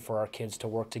venue for our kids to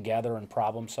work together and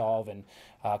problem solve and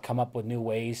come up with new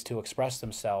ways to express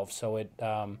themselves. So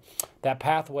that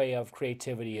pathway of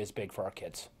creativity is big for our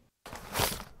kids.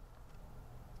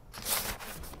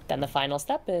 Then the final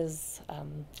step is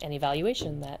an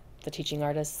evaluation that the teaching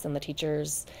artists and the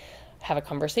teachers have a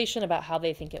conversation about how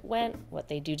they think it went, what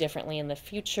they do differently in the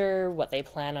future, what they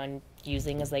plan on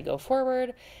using as they go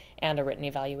forward, and a written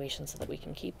evaluation so that we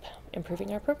can keep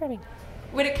improving our programming.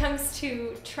 When it comes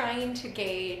to trying to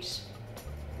gauge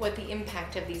what the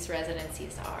impact of these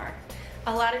residencies are,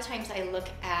 a lot of times I look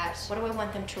at what do I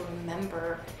want them to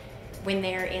remember when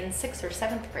they're in 6th or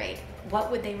 7th grade.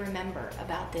 What would they remember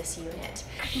about this unit?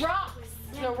 Rocks!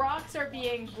 The rocks are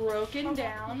being broken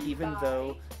down. Even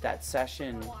though that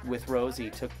session with Rosie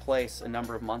took place a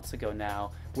number of months ago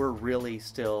now, we're really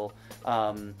still,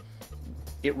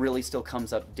 it really still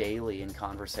comes up daily in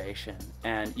conversation,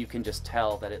 and you can just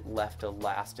tell that it left a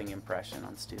lasting impression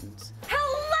on students.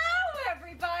 Hello,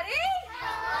 everybody!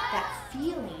 That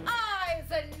feeling Eyes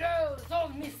and nose,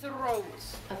 oh, Miss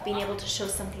Rose. of being able to show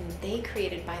something they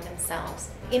created by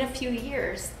themselves. In a few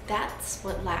years, that's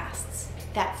what lasts.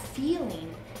 That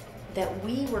feeling that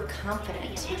we were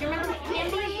confident. Do you remember what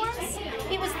candy was?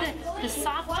 It was the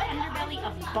soft underbelly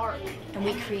of bark. And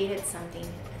we created something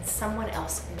and someone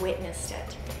else witnessed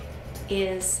it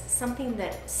is something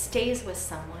that stays with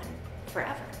someone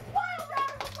forever.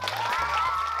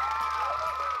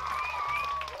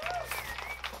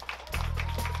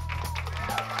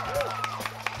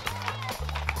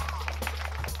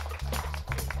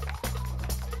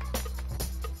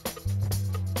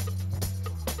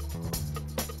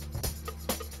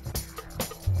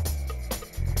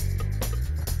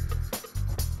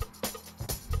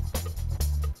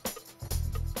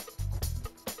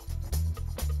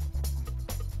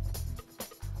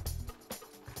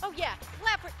 Oh yeah,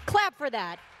 clap for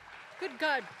that.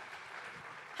 Good.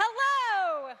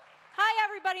 Hello! Hi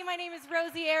everybody, my name is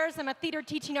Rosie Ayers. I'm a theater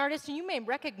teaching artist, and you may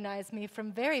recognize me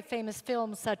from very famous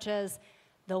films such as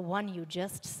The One You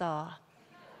Just Saw.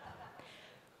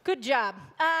 Good job.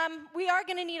 We are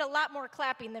gonna need a lot more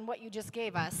clapping than what you just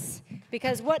gave us,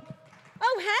 because oh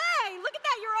hey, look at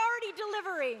that, you're already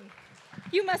delivering.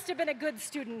 You must have been a good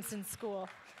student in school.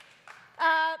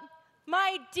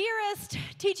 My dearest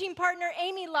teaching partner,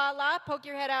 Amy Lala, poke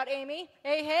your head out, Amy.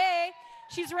 Hey.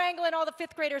 She's wrangling all the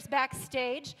 5th graders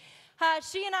backstage.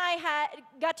 She and I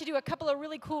got to do a couple of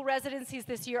really cool residencies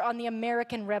this year on the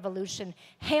American Revolution,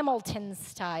 Hamilton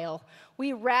style.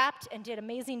 We rapped and did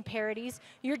amazing parodies.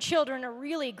 Your children are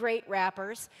really great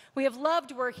rappers. We have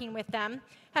loved working with them.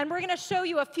 And we're going to show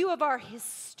you a few of our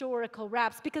historical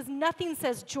raps, because nothing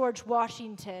says George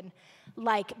Washington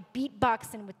like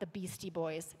beatboxing with the Beastie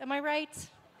Boys. Am I right?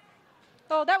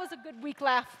 Oh, that was a good weak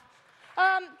laugh.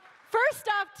 First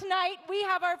off tonight, we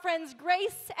have our friends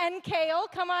Grace and Kale.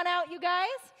 Come on out, you guys.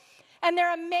 And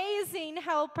their amazing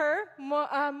helper,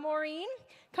 Maureen.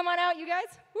 Come on out, you guys.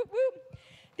 Whoop, whoop.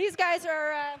 These guys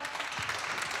are...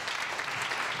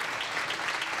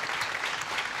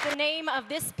 The name of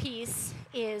this piece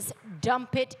is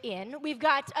Dump It In. We've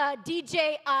got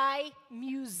DJ I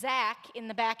Muzak in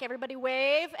the back. Everybody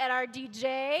wave at our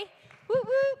DJ. Whoop,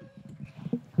 whoop.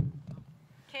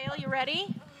 Kale, you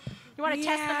ready? You want to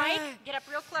test the mic? Get up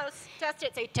real close. Test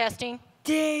it. Say testing.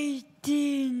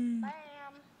 Dating. Bam.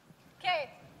 Okay.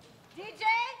 DJ,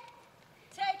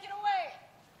 take it away.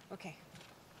 Okay.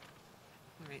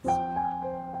 All right.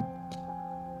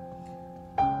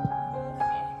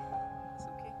 It's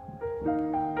okay.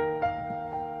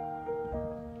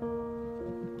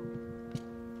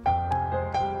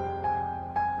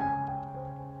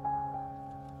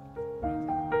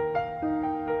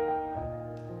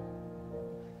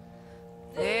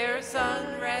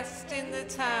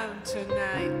 town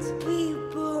tonight.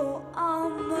 People are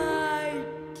mad.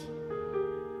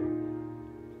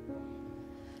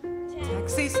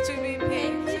 Taxis to be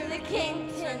paid to the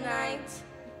king tonight.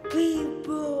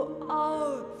 People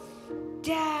are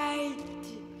dead.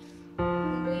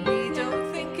 We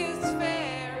don't think it's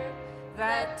fair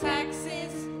that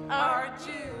taxes are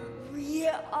due. We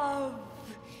are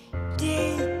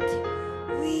dead.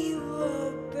 We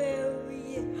will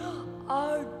bury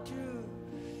our due.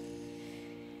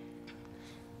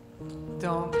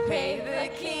 Don't pay the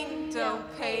king, don't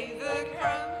pay the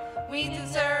crown. We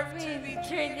deserve to be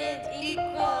treated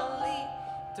equally.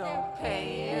 Don't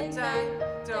pay a dime,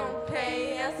 don't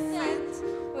pay a cent.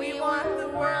 We want the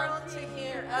world to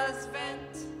hear us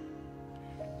vent.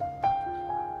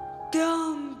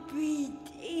 Dump it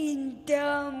in,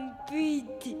 dump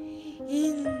it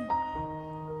in.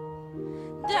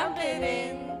 Dump it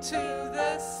into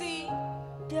the sea.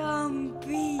 Dump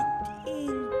it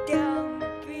in, dump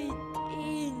it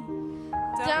in.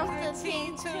 Dump the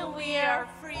tea till we are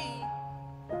free.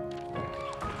 Take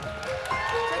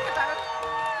a bow.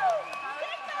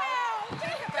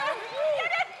 Take a bow.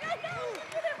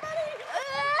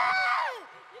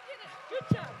 Good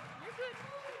job. You're good.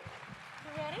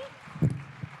 You ready?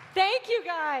 Thank you,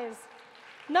 guys.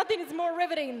 Nothing is more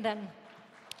riveting than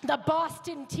the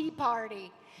Boston Tea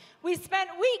Party. We spent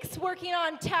weeks working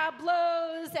on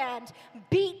tableaus and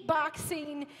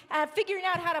beatboxing and figuring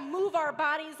out how to move our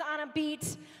bodies on a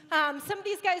beat. Some of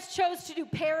these guys chose to do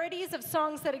parodies of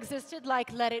songs that existed,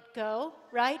 like Let It Go,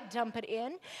 right? Dump It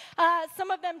In. Some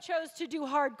of them chose to do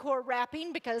hardcore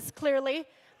rapping because clearly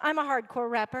I'm a hardcore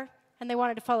rapper and they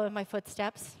wanted to follow in my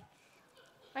footsteps.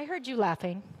 I heard you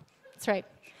laughing. That's right.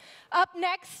 Up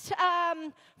next,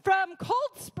 from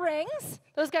Cold Springs,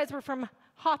 those guys were from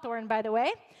Hawthorne, by the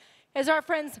way, is our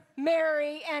friends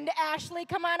Mary and Ashley.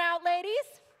 Come on out,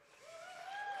 ladies.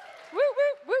 Woo,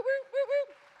 woo, woo, woo, woo,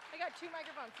 woo. I got 2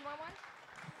 microphones. You want one?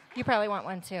 You probably want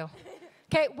one, too.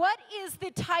 Okay, what is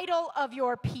the title of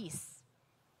your piece?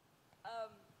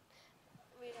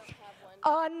 We don't have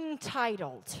one.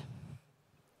 Untitled.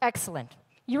 Excellent.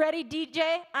 You ready,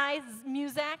 DJ? Eyes,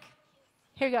 Muzak?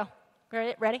 Here you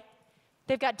go. Ready?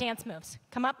 They've got dance moves.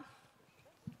 Come up.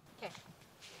 Okay.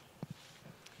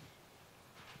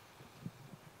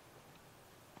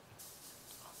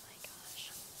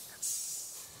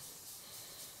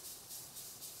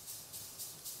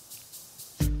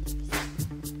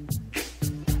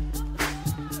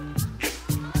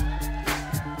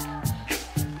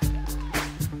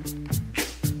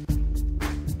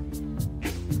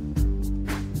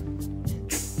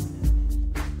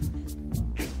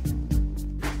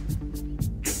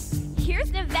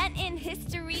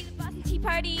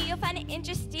 You'll find it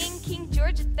interesting. King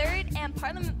George III and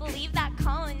Parliament believe that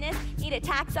colonists need a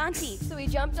tax on tea. So we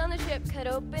jumped on the ship, cut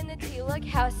open the tea. Look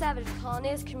how savage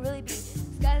colonists can really be.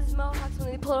 Skies as Mohawks when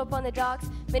they pulled up on the docks.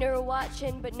 Men were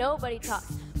watching, but nobody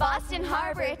talks. Boston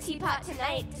Harbor, teapot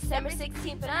tonight, December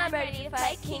 16th, and I'm ready to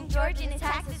fight. King George and his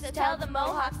taxes, so tell the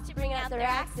Mohawks to bring out their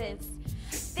axes.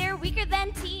 They're weaker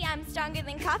than tea, I'm stronger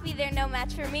than coffee, they're no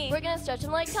match for me. We're gonna stretch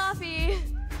them like toffee.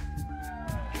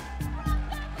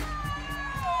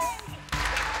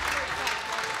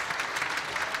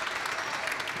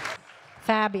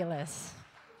 Fabulous.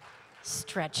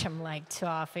 Stretch them like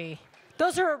toffee.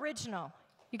 Those are original.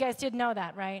 You guys did know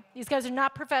that, right? These guys are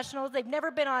not professionals. They've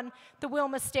never been on the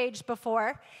Wilma stage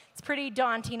before. It's pretty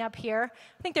daunting up here.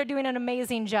 I think they're doing an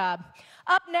amazing job.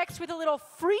 Up next with a little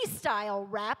freestyle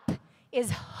rap is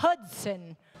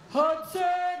Hudson. Hudson,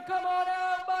 come on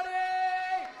out, buddy!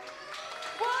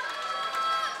 What?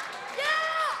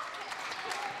 Yeah!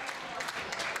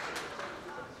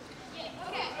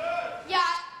 Okay. Yeah.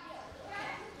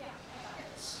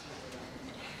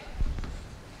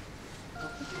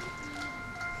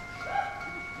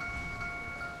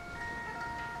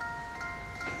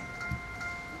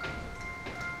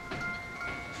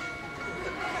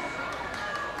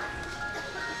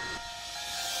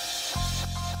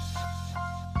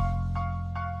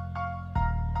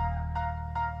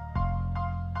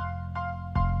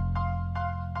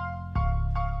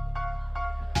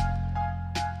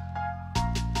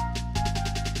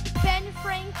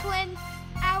 Franklin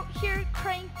out here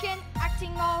cranking,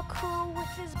 acting all cool with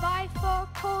his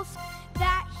bifocals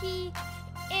that he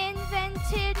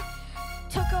invented.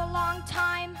 Took a long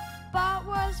time, but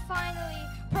was finally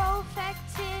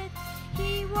perfected.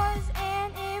 He was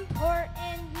an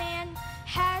important man,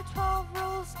 had 12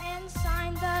 rules and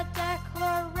signed the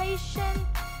Declaration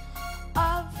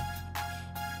of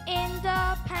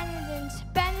Independence.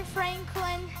 Ben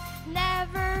Franklin,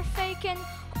 never faking,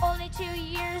 only 22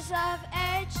 years of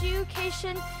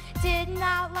education. Did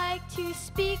not like to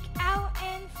speak out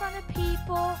in front of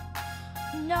people.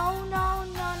 No, no,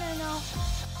 no, no, no.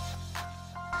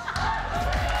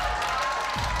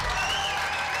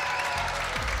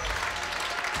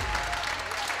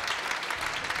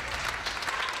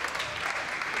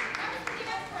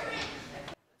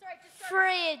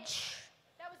 Fridge.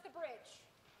 That was the bridge.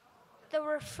 The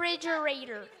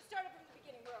refrigerator. Start it from the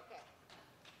beginning. We're okay.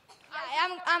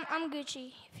 Yeah, I'm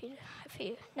Gucci, if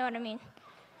you know what I mean.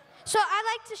 So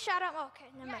I like to shout out. Okay,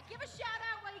 never mind. Give a shout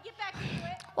out while you get back into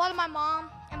it. Well, my mom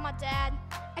and my dad.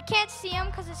 I can't see them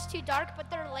because it's too dark, but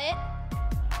they're lit.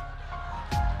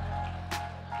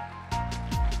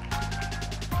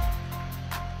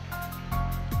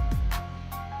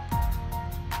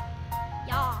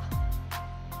 Yeah.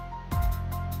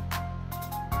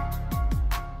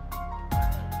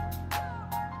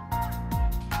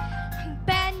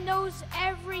 Ben knows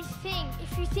everything.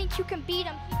 If you think you can beat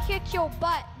him, he kick your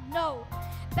butt. No.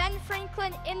 Ben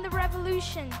Franklin in the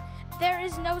revolution. There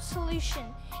is no solution.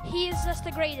 He is just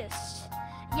the greatest.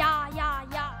 Yeah, yeah,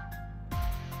 yeah.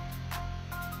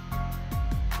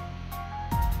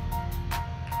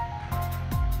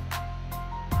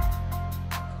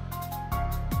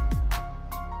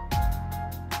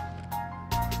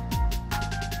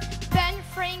 Ben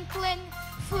Franklin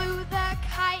flew the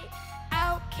kite.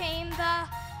 Out came the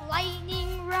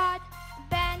lightning rod.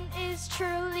 Ben is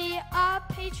truly a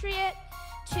patriot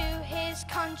to his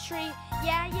country.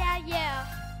 Yeah, yeah, yeah.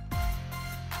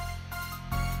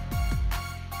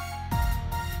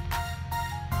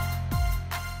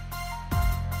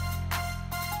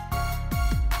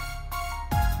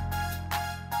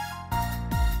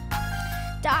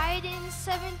 Died in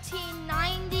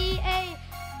 1798,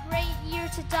 great year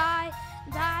to die.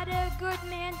 Died a good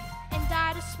man and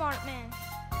died a smart man.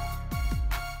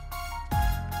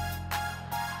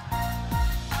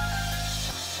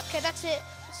 Okay, that's it.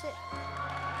 That's it.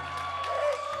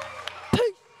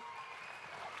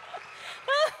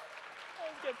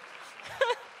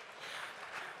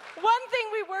 One thing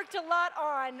we worked a lot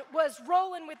on was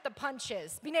rolling with the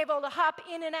punches, being able to hop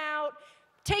in and out,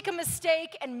 take a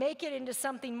mistake, and make it into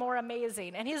something more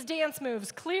amazing. And his dance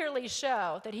moves clearly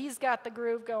show that he's got the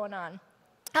groove going on.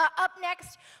 Up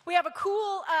next, we have a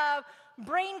cool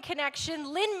brain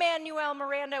connection. Lin-Manuel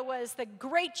Miranda was the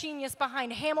great genius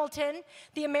behind Hamilton,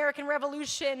 the American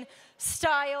Revolution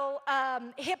style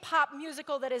hip-hop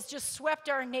musical that has just swept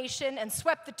our nation and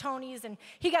swept the Tonys, and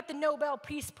he got the Nobel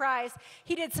Peace Prize.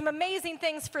 He did some amazing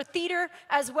things for theater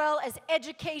as well as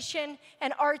education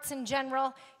and arts in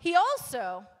general. He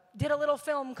also did a little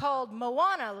film called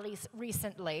Moana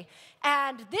recently,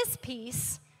 and this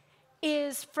piece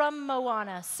is from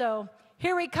Moana. So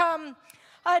here we come.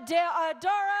 Dara,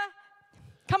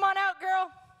 come on out,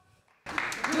 girl.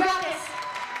 You got this.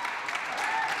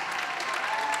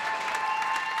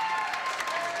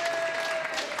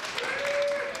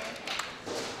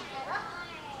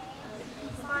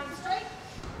 Mind straight.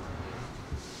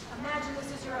 Imagine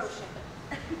this is your ocean.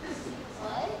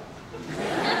 What?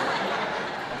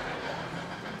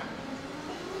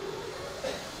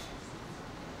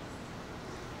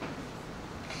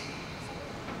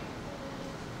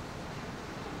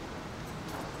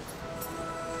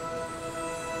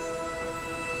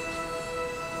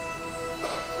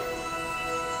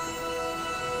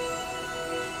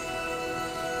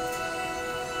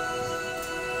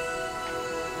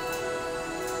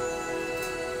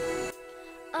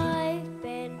 I've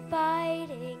been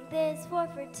fighting this war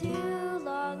for too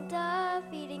long,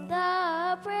 defeating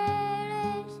the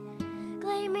British,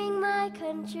 claiming my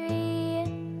country.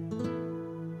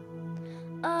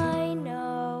 I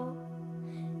know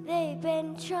they've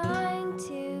been trying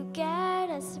to get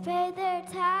us to pay their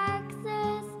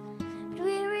taxes, but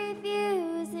we're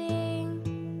refusing.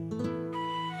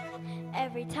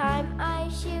 Every time I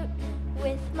shoot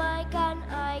with my gun,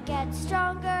 I get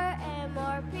stronger and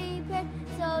more prepared,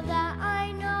 so that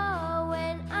I know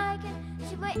when I can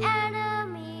shoot my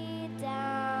enemy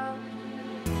down.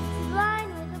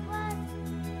 Blind with the blood,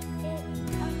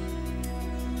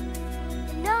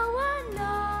 no one knows.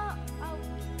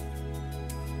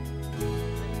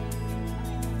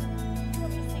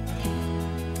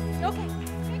 Okay.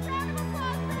 Big round of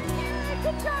applause for you.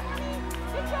 Good job, honey.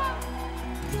 Good job.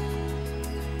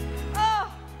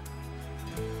 Oh,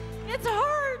 it's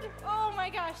hard. Oh my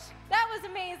gosh, that was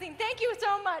amazing. Thank you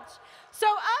so much. So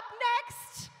up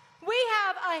next, we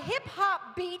have a hip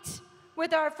hop beat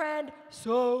with our friend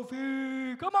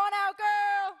Sophie. Come on out,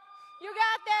 girl. You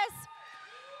got this.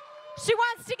 She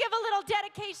wants to give a little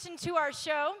dedication to our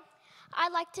show.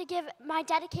 I'd like to give my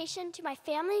dedication to my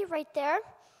family right there.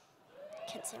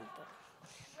 can't say but.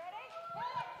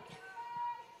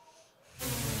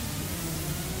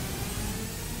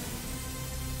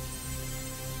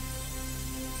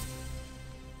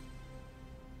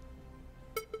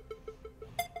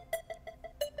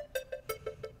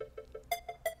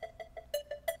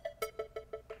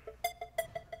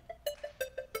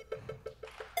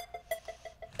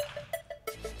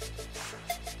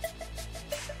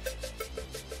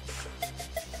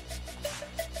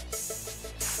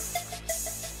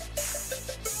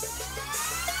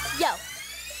 Yo,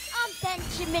 I'm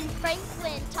Benjamin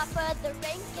Franklin, top of the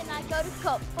rank, and I go to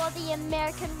court for the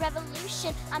American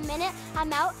Revolution. I'm in it,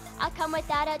 I'm out, I come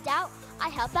without a doubt. I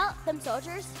help out them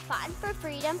soldiers fighting for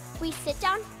freedom. We sit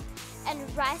down and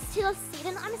rise to the seat,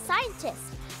 and I'm a scientist.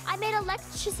 I made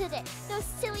electricity. Those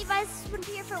silly vices wouldn't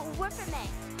be here for work for me.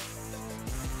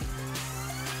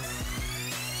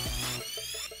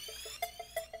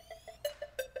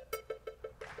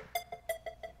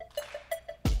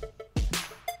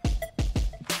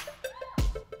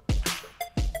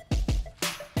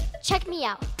 Check me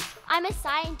out. I'm a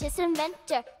scientist,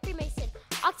 inventor, Freemason,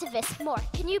 activist, more.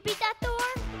 Can you beat that, Thor?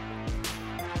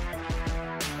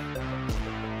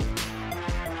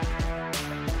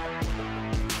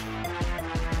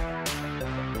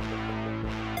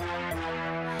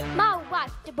 My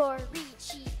wife, Deborah Reed,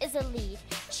 she is a lead.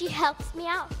 She helps me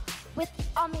out with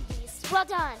all my bees. Well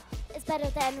done is better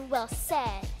than well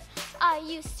said. I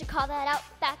used to call that out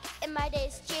back in my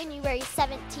days, January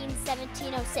 17,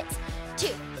 1706 to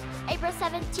April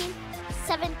 17,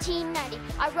 1790.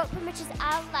 I wrote permissions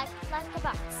out like a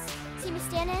box. See me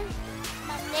standing?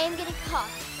 My name getting called.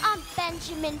 I'm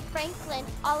Benjamin Franklin,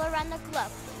 all around the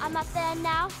globe. I'm up there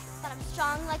now, but I'm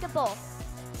strong like a bull.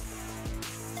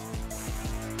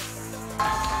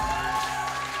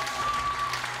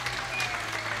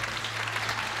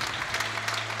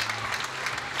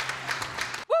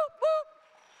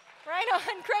 Right on.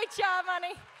 Great job,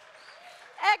 honey.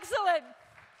 Excellent.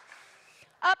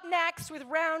 Up next with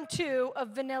round 2 of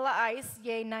Vanilla Ice.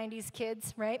 Yay, 90s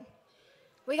kids, right?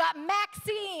 We got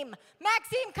Maxime.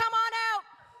 Maxime, come on out.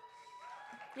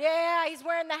 Yeah, he's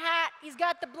wearing the hat. He's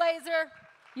got the blazer.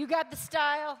 You got the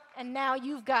style. And now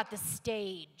you've got the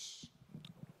stage.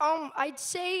 I'd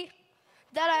say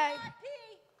that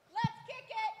Let's kick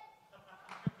it.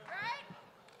 Right?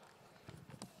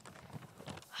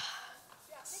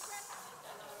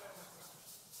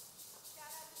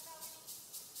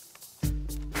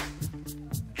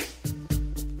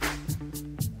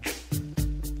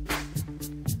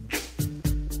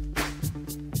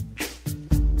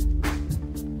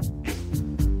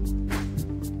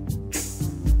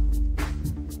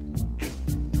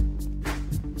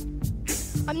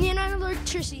 I'm the United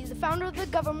Electricity, the founder of the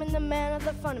government, the man of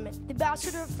the fundament, the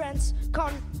ambassador of France,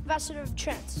 ambassador of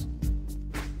trance.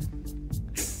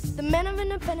 The man of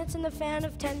independence and the fan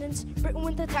of tendons, Britain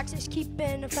with the taxes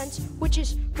keeping offense, which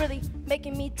is really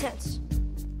making me tense.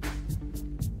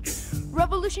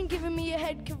 Revolution giving me a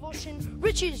head convulsion,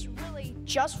 riches really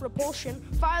just repulsion.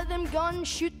 Fire them guns,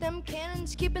 shoot them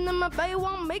cannons, keeping them at bay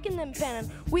while making them cannon.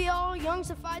 We all young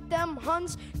to fight them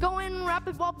Huns, going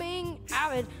rapid while being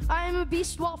avid. I am a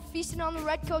beast while feasting on the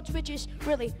redcoats, which is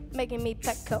really making me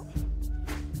petcoat.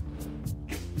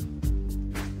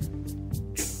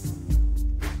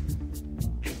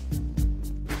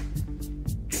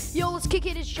 Yo, let's kick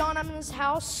it, it's John, I'm in his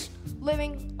house,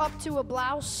 living up to a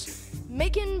blouse.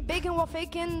 Making bacon while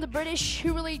faking the British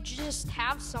who really just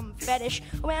have some fetish.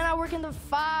 When I work in the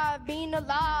 5, being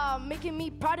alive, making me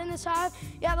pride in this hive.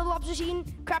 Yeah, the lobsters eating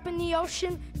crap in the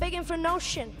ocean, begging for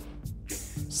notion.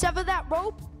 Sever that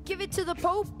rope, give it to the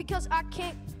Pope, because I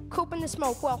can't cope in the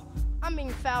smoke. Well, I'm being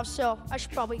foul, so I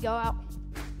should probably go out.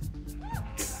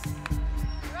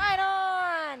 Right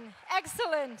on.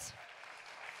 Excellent.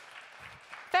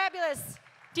 Fabulous.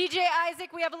 DJ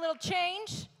Isaac, we have a little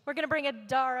change. We're going to bring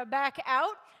Adara back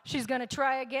out. She's going to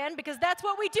try again because that's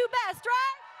what we do best,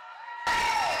 right?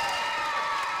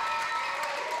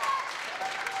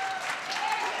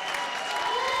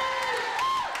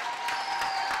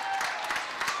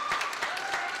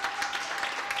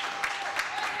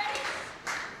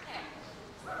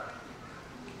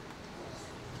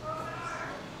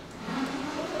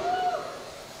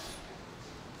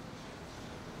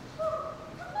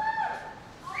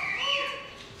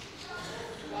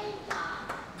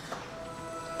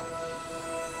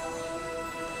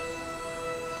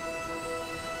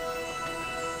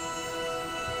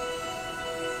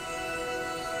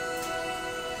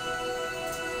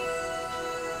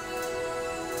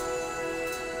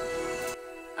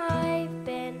 I've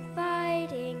been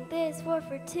fighting this war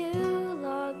for too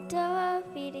long,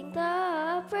 defeating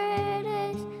the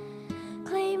British.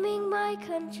 my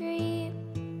country.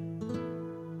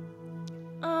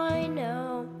 I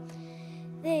know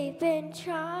they've been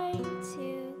trying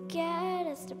to get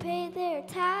us to pay their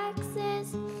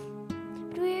taxes,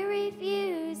 but we're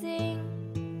refusing.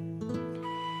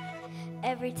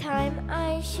 Every time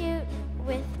I shoot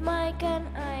with my gun,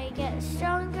 I get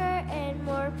stronger and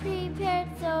more prepared,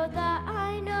 so that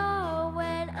I know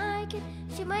when I can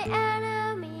shoot my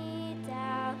enemy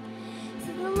down.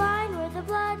 See the line where the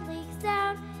blood leaks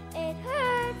down, it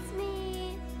hurts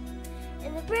me.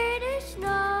 And the British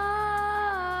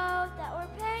know that we're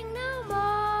paying no more.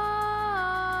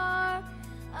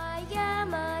 I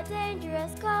am a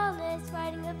dangerous colonist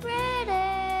fighting the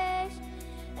British,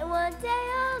 and one day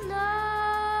I'll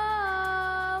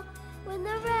know when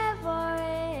the Red War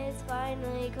is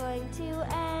finally going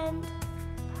to end.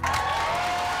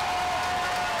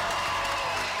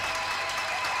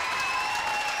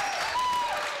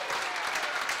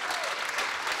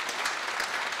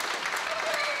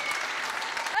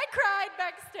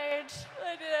 Backstage,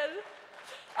 I did.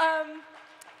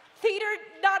 Theater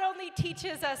not only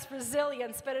teaches us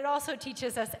resilience, but it also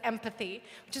teaches us empathy,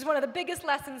 which is one of the biggest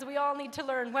lessons we all need to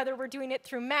learn, whether we're doing it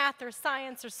through math or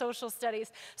science or social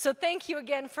studies. So thank you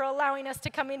again for allowing us to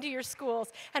come into your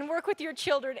schools and work with your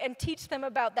children and teach them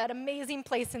about that amazing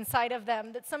place inside of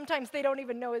them that sometimes they don't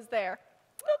even know is there.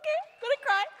 Okay, gonna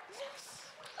cry.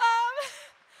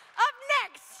 Up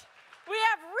next, we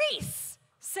have Reese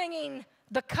singing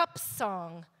the Cup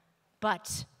Song,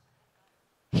 but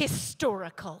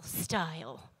historical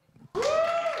style.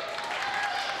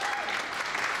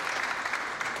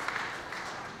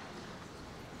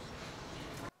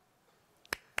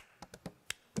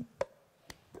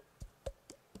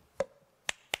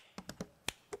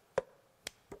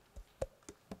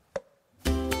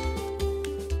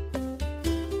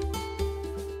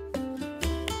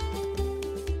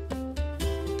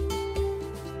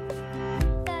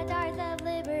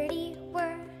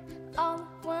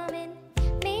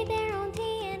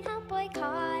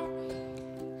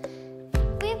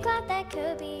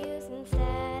 Could be used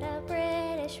instead of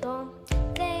British wool.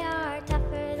 They are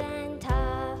tougher than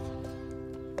tough.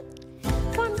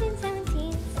 Formed in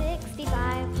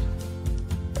 1765,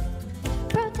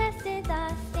 protested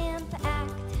the Stamp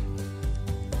Act.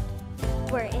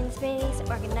 We're in Spinney's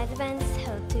organized events,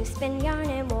 held to spin yarn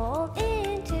and wool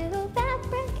into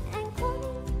fabric and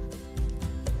clothing.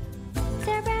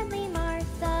 Sarah Bradley,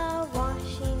 Martha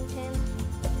Washington,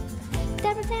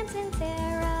 Deborah Sampson,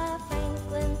 Sarah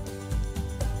Franklin.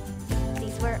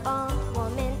 We're all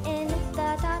women in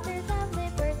the Daughters of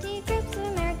Liberty, groups of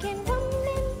American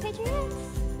women patriots.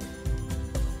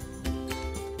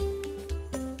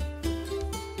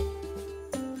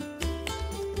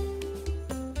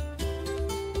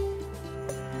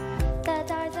 The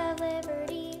Daughters of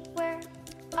Liberty were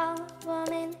all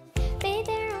women, made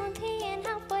their own tea and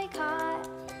helped boycott.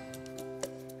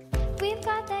 We've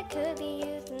got that could be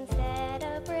used instead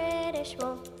of British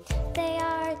wool. They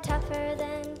are tougher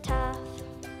than tough.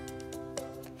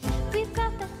 We've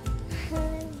got the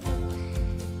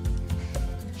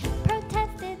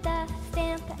protested the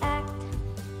Stamp Act.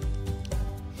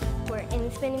 We're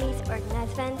in Spinney's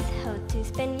organized events, held to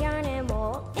spin yarn and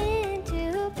wool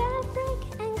into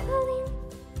fabric and clothing.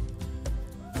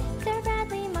 Sarah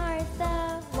Bradley,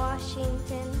 Martha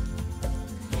Washington,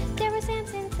 Deborah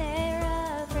Sampson,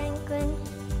 Sarah Franklin.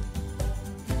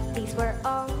 These were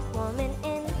all women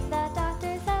in the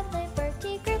Daughters of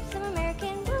Liberty, groups of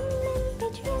American women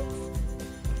patriots.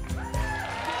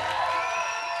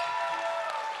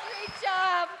 Great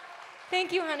job.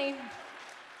 Thank you, honey.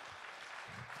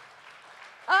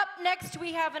 Up next,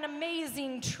 we have an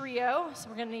amazing trio. So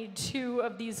we're gonna need 2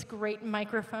 of these great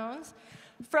microphones.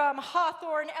 From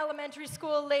Hawthorne Elementary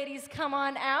School, ladies, come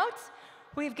on out.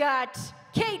 We've got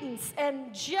Cadence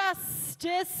and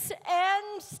Justice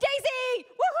and Stacy.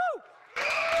 Woohoo!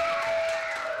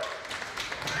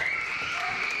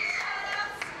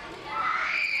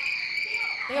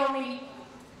 They only...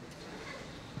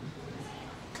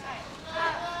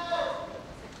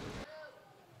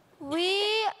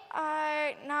 We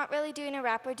are not really doing a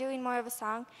rap, we're doing more of a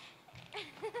song.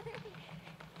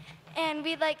 And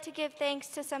we'd like to give thanks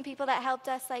to some people that helped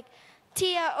us, like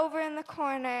Tia over in the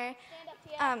corner. Stand up,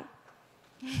 Tia.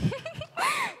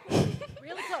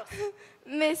 Really close.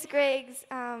 Miss Griggs,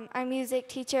 our music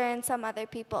teacher, and some other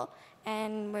people.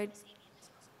 And we're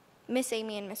Miss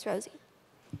Amy and Miss Rosie.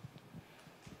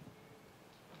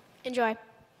 Enjoy.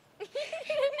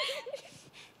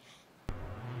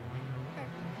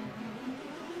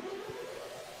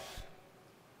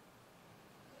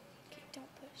 Don't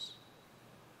push.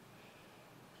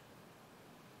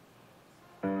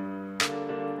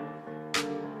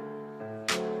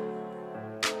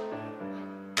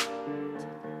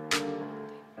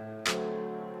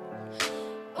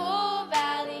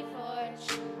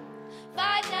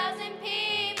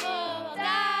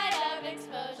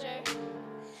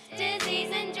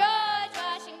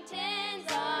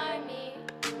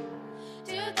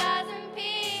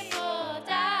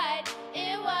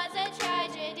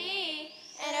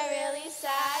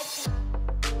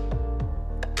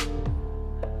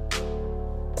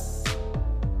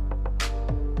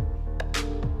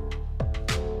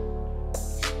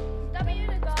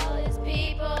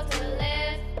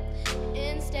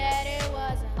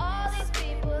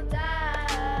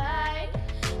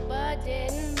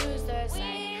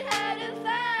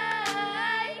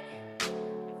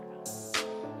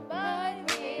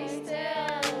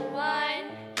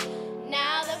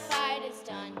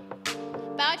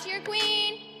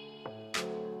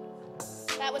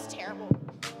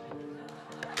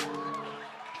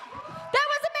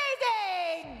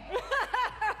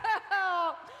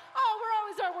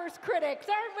 six,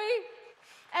 aren't we?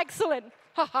 Excellent.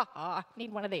 Ha ha ha.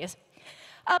 Need one of these.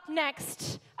 Up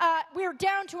next, we're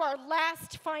down to our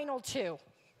last final two.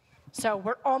 So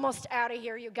we're almost out of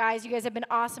here, you guys. You guys have been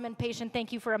awesome and patient.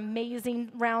 Thank you for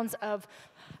amazing rounds of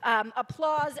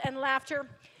applause and laughter.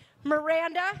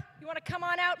 Miranda, you want to come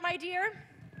on out, my dear?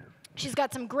 She's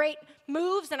got some great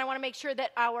moves, and I want to make sure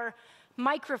that our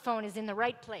microphone is in the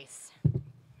right place.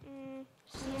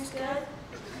 Seems good.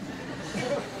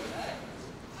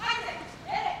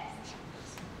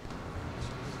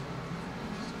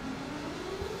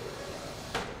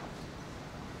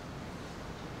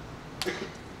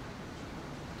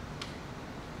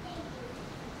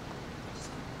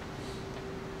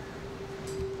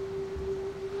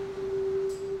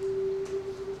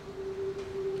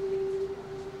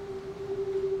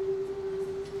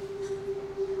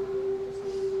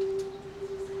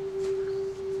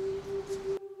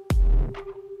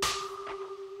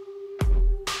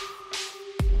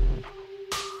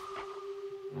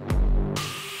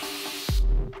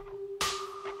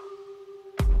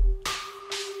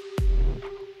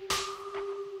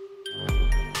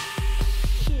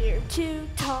 Here to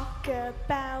talk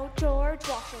about George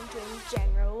Washington,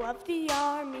 General of the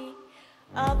Army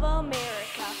of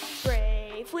America,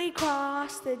 bravely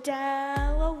crossed the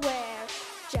Delaware.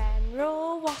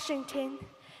 General Washington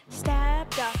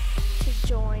stepped up to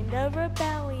join the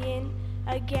rebellion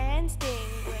against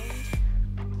England.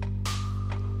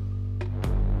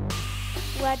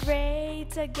 Led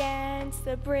raids against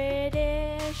the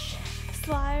British,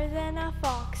 slyer than a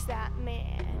fox, that man.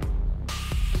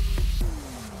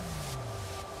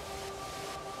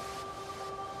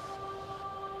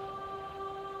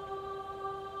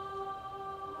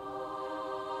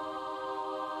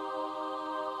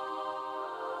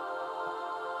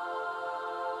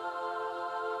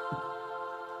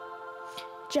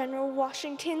 General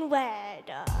Washington led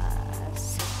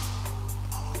us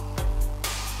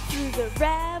through the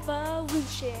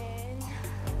revolution,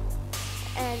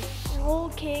 and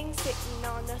old king sitting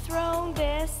on the throne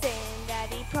dissing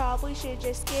that he probably should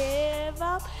just give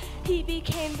up. He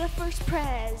became the first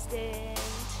president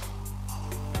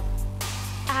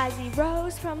as he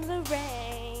rose from the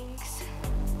ranks,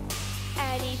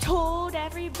 and he told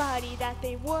everybody that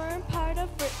they weren't part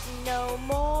of Britain no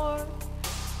more.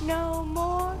 No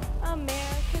more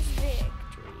America's victory.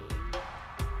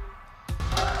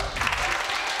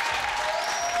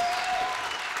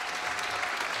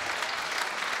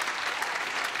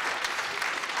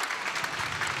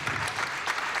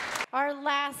 Our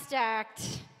last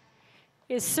act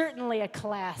is certainly a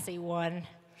classy one.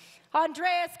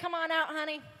 Andreas, come on out,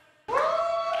 honey.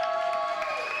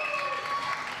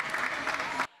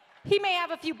 He may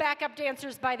have a few backup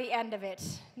dancers by the end of it.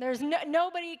 There's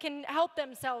nobody can help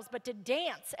themselves but to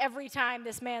dance every time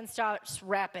this man starts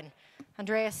rapping.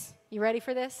 Andreas, you ready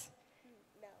for this?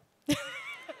 No.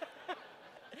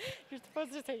 You're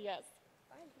supposed to say yes.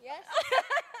 Fine. Yes.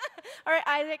 All right,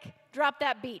 Isaac, drop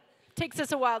that beat. Takes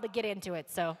us a while to get into it,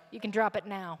 so you can drop it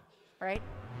now, all right?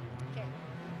 Okay.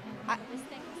 This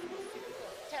thing is super cool.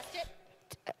 Test it.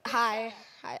 Hi.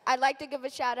 I'd like to give a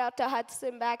shout out to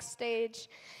Hudson backstage,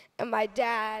 and my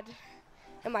dad,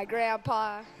 and my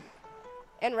grandpa,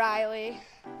 and Riley.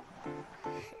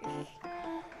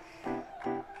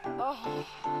 Oh.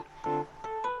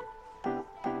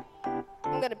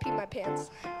 I'm gonna pee my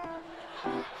pants.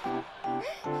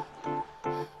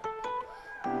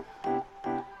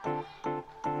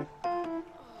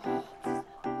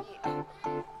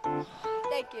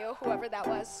 Thank you, whoever that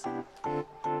was.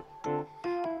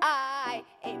 I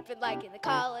ain't been liking the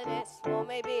colonists, well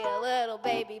maybe a little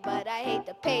baby, but I hate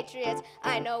the patriots.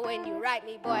 I know when you write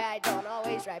me, boy, I don't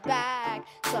always write back,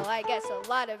 so I guess a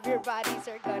lot of your bodies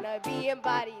are gonna be in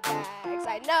body bags.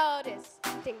 I notice,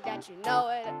 think that you know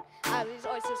it, all these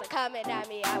oysters are coming at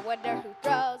me, I wonder who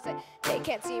throws it. They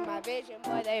can't see my vision,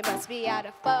 boy, they must be out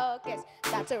of focus.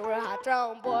 That's a real hot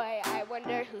throne, boy, I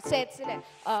wonder who sits in it.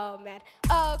 Oh man,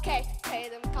 okay, pay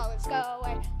them colors go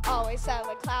away. Always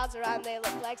silent clouds around, they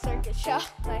look like circus show.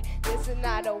 Like, this is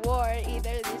not a war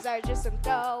either, these are just some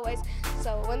throwaways.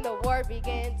 So when the war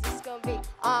begins, it's gonna be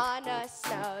on a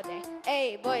snow day.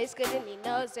 Hey, boy, it's good and he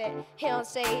knows it. He don't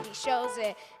say it, he shows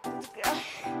it.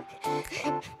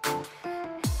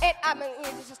 And I'm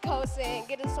just coasting,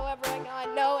 get it so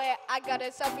everyone know it. I got a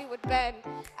selfie with Ben,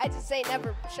 I just ain't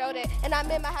never showed it. And I'm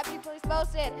in my happy place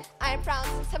posted. I ain't frowned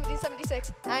since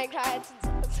 1776. I ain't cried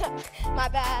since my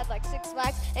bad, like 6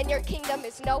 Flags. And your kingdom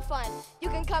is no fun. You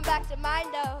can come back to mine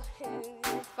though.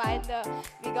 Find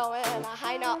me going on a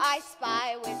high note. I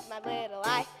spy with my little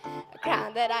eye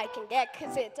crown that I can get,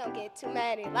 'cause it don't get too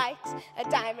many likes. A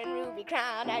diamond ruby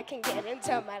crown I can get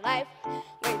into my life.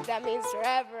 Wait, that means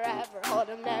forever, ever, hold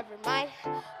 'em, never mind.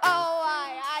 Oh,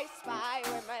 I spy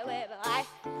with my little eye.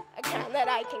 A crown that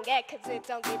I can get, 'cause it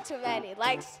don't get too many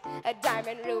likes. A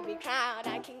diamond ruby crown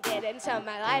I can get into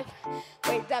my life.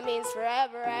 Wait, that means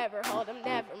forever, ever, hold 'em,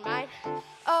 never mind.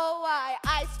 Oh,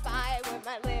 I spy with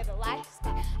my little eye.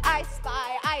 I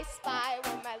spy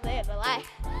with my little eye.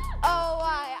 Oh,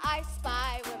 I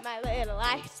spy with my little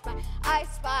eye. I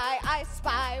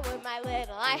spy with my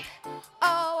little eye.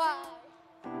 Oh,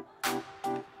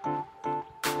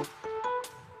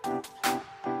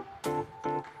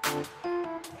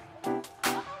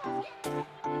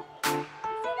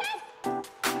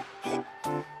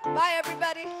 bye,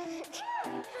 everybody.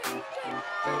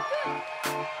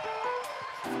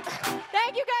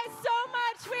 Thank you guys so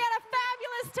much. We had a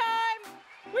fabulous time.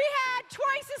 We had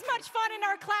twice as much fun in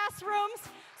our classrooms.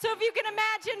 So if you can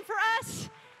imagine, for us,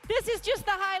 this is just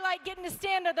the highlight, getting to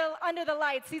stand under the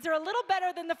lights. These are a little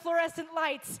better than the fluorescent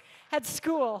lights at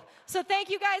school. So thank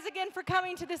you guys again for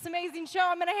coming to this amazing show.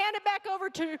 I'm going to hand it back over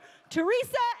to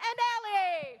Teresa and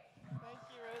Allie.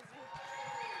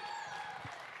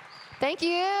 Thank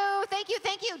you, thank you,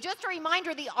 thank you. Just a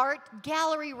reminder, the art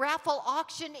gallery raffle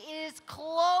auction is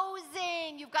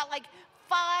closing. You've got like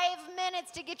 5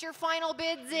 minutes to get your final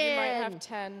bids in. You might have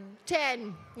 10.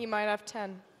 10. You might have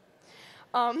 10.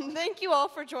 Thank you all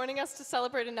for joining us to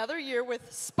celebrate another year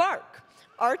with Spark.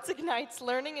 Arts Ignites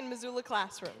Learning in Missoula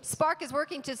Classrooms. Spark is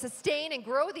working to sustain and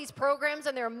grow these programs,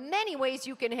 and there are many ways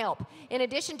you can help. In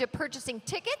addition to purchasing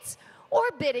tickets or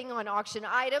bidding on auction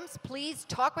items, please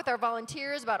talk with our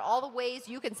volunteers about all the ways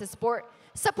you can support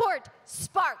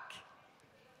Spark.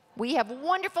 We have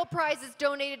wonderful prizes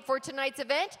donated for tonight's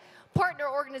event. Partner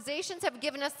organizations have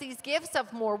given us these gifts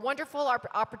of more wonderful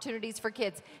opportunities for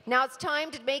kids. Now it's time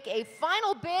to make a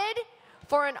final bid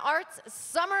for an arts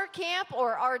summer camp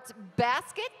or arts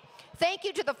basket. Thank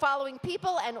you to the following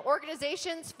people and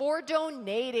organizations for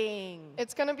donating.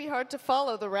 It's going to be hard to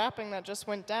follow the rapping that just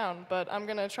went down, but I'm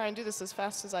going to try and do this as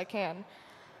fast as I can.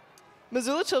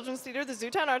 Missoula Children's Theater, the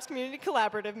Zootown Arts Community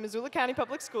Collaborative, Missoula County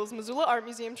Public Schools, Missoula Art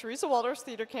Museum, Teresa Waldorf's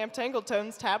Theater Camp, Tangled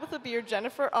Tones, Tabitha Beard,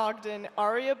 Jennifer Ogden,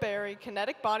 Aria Berry,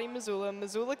 Kinetic Body Missoula,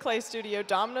 Missoula Clay Studio,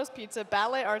 Domino's Pizza,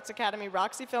 Ballet Arts Academy,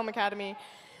 Roxy Film Academy.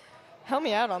 Help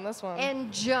me out on this one. And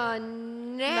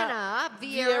Janana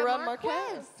Vieira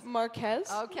Marquez.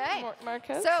 Okay.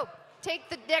 Marquez. So take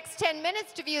the next 10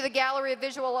 minutes to view the Gallery of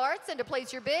Visual Arts and to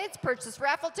place your bids, purchase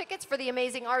raffle tickets for the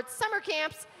Amazing Arts summer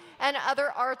camps and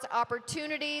other arts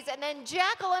opportunities. And then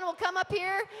Jacqueline will come up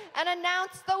here and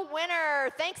announce the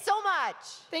winner. Thanks so much.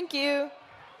 Thank you.